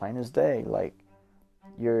plain as day, like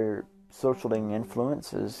your social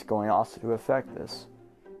influence is going also to affect this.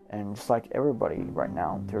 And just like everybody right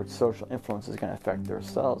now, their social influence is going to affect their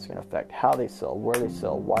sales. It's going to affect how they sell, where they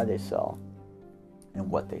sell, why they sell, and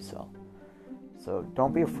what they sell. So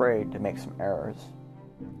don't be afraid to make some errors.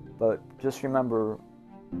 But just remember,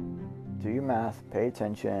 do your math, pay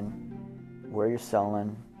attention, where you're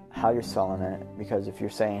selling, how you're selling it. Because if you're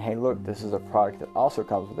saying, hey, look, this is a product that also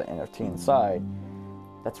comes with an NFT inside,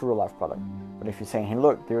 that's a real life product. But if you're saying, hey,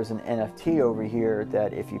 look, there's an NFT over here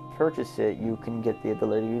that if you purchase it, you can get the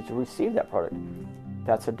ability to receive that product.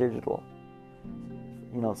 That's a digital.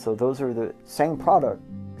 So those are the same product,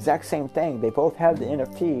 exact same thing. They both have the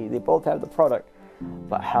NFT, they both have the product,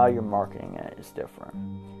 but how you're marketing it is different.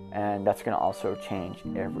 And that's going to also change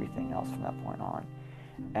everything else from that point on.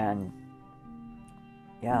 And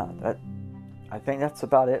yeah, I think that's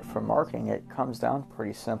about it for marketing. It comes down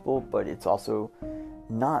pretty simple, but it's also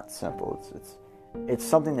not simple. It's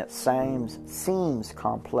something that seems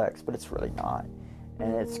complex, but it's really not.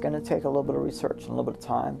 And it's going to take a little bit of research and a little bit of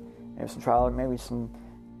time, maybe some trial, maybe some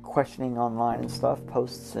questioning online and stuff,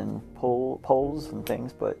 posts and polls and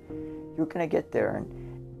things. But you're going to get there.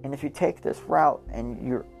 And if you take this route and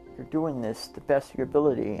you're doing this the best of your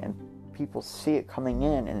ability, and people see it coming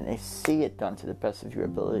in and they see it done to the best of your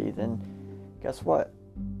ability, then guess what?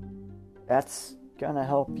 That's going to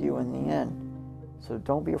help you in the end. So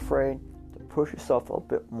don't be afraid to push yourself a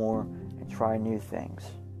bit more and try new things.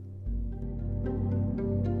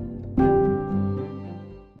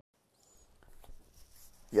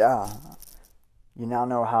 Yeah, you now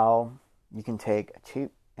know how you can take a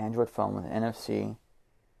cheap Android phone with NFC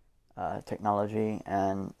technology,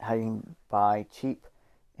 and how you can buy cheap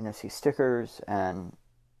NFC stickers, and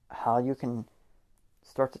how you can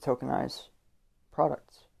start to tokenize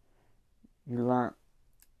products. You learned,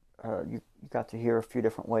 you got to hear a few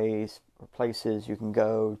different ways or places you can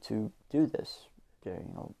go to do this.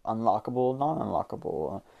 Unlockable,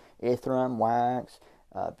 non-unlockable, Ethereum, Wax,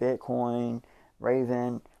 Bitcoin,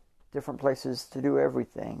 Raven, different places to do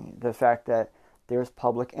everything. The fact that there's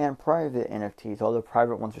public and private NFTs. Although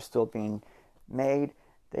private ones are still being made,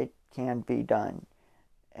 they can be done.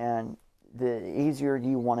 And the easier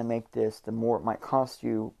you want to make this, the more it might cost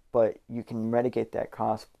you, but you can mitigate that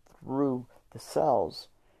cost through the sales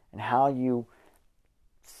and how you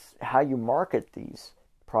market these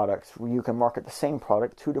products. You can market the same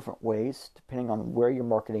product two different ways depending on where you're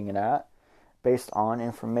marketing it at, based on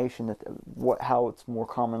information that how it's more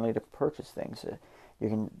commonly to purchase things. You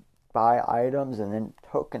can buy items and then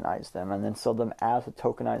tokenize them and then sell them as a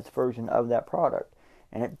tokenized version of that product,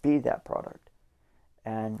 and it be that product.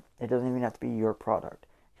 And it doesn't even have to be your product.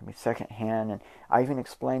 It can be secondhand. And I even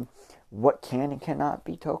explain what can and cannot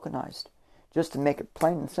be tokenized, just to make it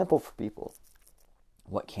plain and simple for people.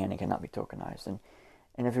 What can and cannot be tokenized.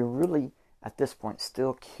 And if you're really, at this point,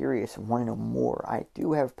 still curious and want to know more, I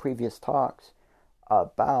do have previous talks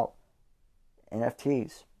about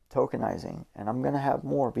NFTs, tokenizing. And I'm going to have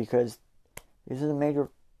more, because this is a major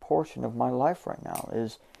portion of my life right now,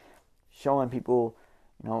 is showing people,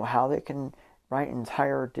 how they can write an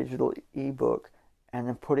entire digital ebook and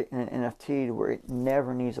then put it in an NFT to where it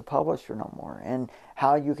never needs a publisher no more. And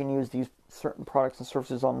how you can use these certain products and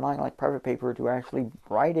services online, like Private Paper, to actually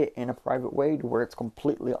write it in a private way to where it's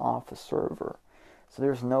completely off a server. So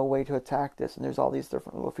there's no way to attack this. And there's all these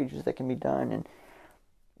different little features that can be done, and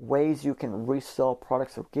ways you can resell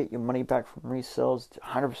products or get your money back from resales,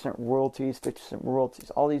 100% royalties, 50%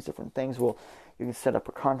 royalties, all these different things. Well, you can set up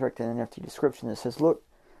a contract in an NFT description that says, look,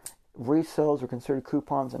 resales are considered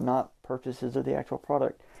coupons and not purchases of the actual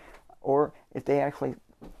product. Or if they actually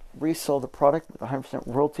resell the product with 100%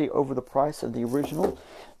 royalty over the price of the original,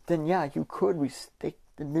 then yeah, you could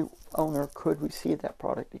the new owner could receive that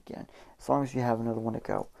product again, as long as you have another one to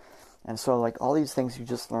go. And so, like, all these things you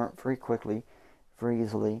just learn very quickly, very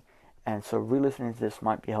easily. And so re-listening to this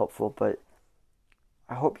might be helpful, but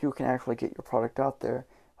I hope you can actually get your product out there.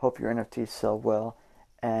 Hope your NFTs sell well,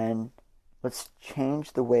 and let's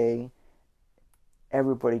change the way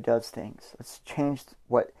everybody does things. Let's change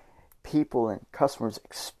what people and customers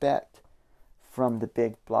expect from the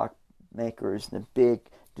big block makers and the big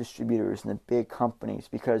distributors and the big companies.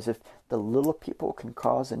 Because if the little people can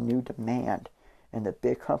cause a new demand in the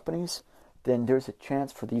big companies, then there's a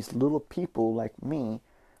chance for these little people like me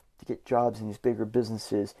to get jobs in these bigger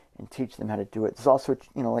businesses and teach them how to do it. There's also,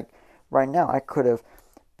 like right now, I could have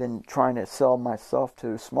been trying to sell myself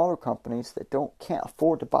to smaller companies that can't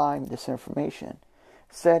afford to buy this information.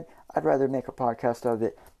 Instead, I'd rather make a podcast of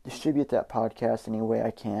it, distribute that podcast any way I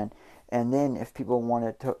can, and then if people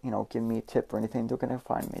want to, give me a tip or anything, they're going to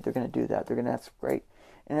find me. They're going to do that. That's great.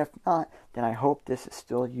 And if not, then I hope this is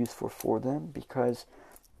still useful for them, because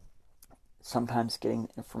sometimes getting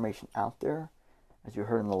information out there, as you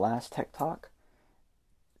heard in the last Tech Talk,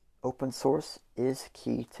 open source is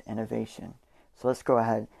key to innovation. So let's go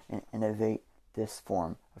ahead and innovate this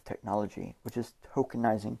form of technology, which is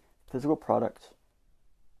tokenizing physical products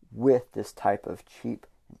with this type of cheap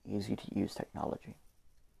and easy to use technology.